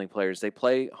the Burnley players. They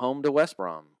play home to West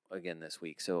Brom again this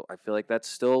week, so I feel like that's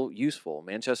still useful.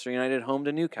 Manchester United home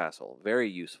to Newcastle, very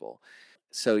useful.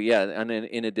 So yeah, and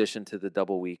in addition to the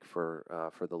double week for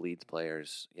the Leeds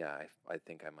players, yeah, I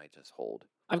think I might just hold.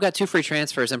 I've got 2 free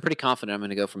transfers. I'm pretty confident I'm going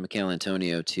to go from Mikel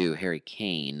Antonio to Harry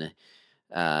Kane.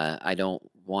 I don't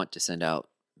want to send out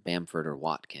Bamford or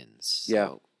Watkins.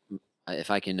 So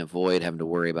if I can avoid having to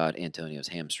worry about Antonio's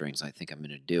hamstrings, I think I'm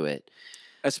going to do it.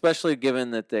 Especially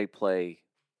given that they play,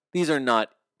 these are not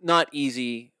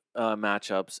easy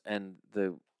matchups, and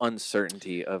the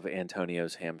uncertainty of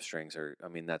Antonio's hamstrings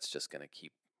that's going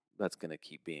to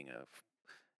keep being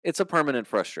it's a permanent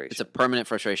frustration. It's a permanent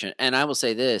frustration. And I will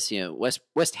say this,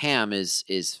 West Ham is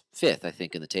 5th, I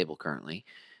think, in the table currently.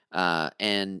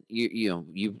 And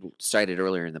you cited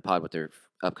earlier in the pod what their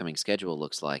upcoming schedule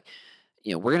looks like.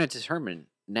 We're going to determine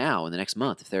now in the next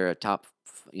month if they're a top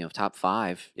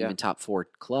 5, even top 4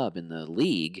 club in the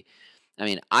league. I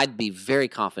mean, I'd be very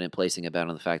confident placing a bet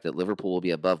on the fact that Liverpool will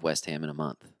be above West Ham in a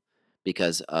month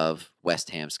because of West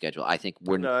Ham's schedule. I think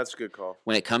No, that's a good call.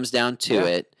 when it comes down to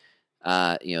it,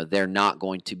 they're not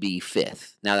going to be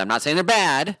 5th. Now, I'm not saying they're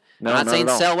bad. No, I'm not saying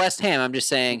at all. sell West Ham. I'm just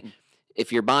saying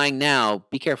if you're buying now,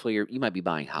 be careful. You might be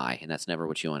buying high, and that's never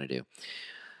what you want to do.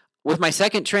 With my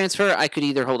second transfer, I could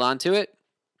either hold on to it,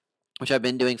 which I've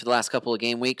been doing for the last couple of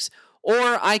game weeks,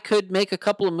 or I could make a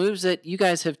couple of moves that you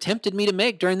guys have tempted me to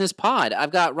make during this pod.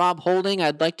 I've got Rob Holding.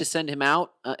 I'd like to send him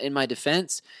out in my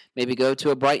defense, maybe go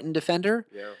to a Brighton defender.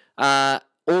 Yeah.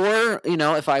 Or,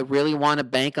 if I really want to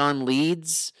bank on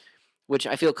Leeds, which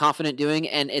I feel confident doing,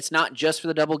 and it's not just for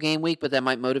the double game week, but that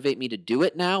might motivate me to do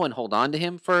it now and hold on to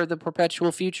him for the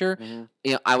perpetual future.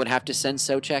 Mm-hmm. I would have to send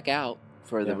Souček out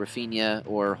for the Rafinha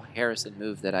or Harrison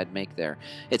move that I'd make there.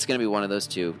 It's going to be one of those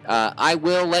two. I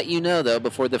will let you know, though,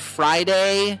 before the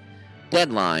Friday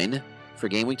deadline for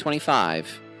Game Week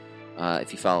 25,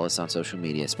 if you follow us on social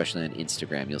media, especially on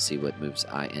Instagram, you'll see what moves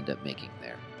I end up making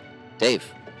there.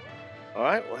 Dave. All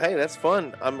right. Well, hey, that's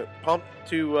fun. I'm pumped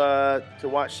to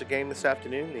watch the game this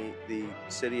afternoon. The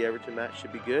City Everton match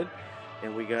should be good,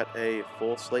 and we got a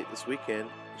full slate this weekend.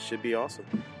 It should be awesome.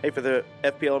 Hey, for the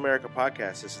FPL America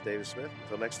podcast, this is David Smith.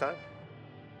 Until next time.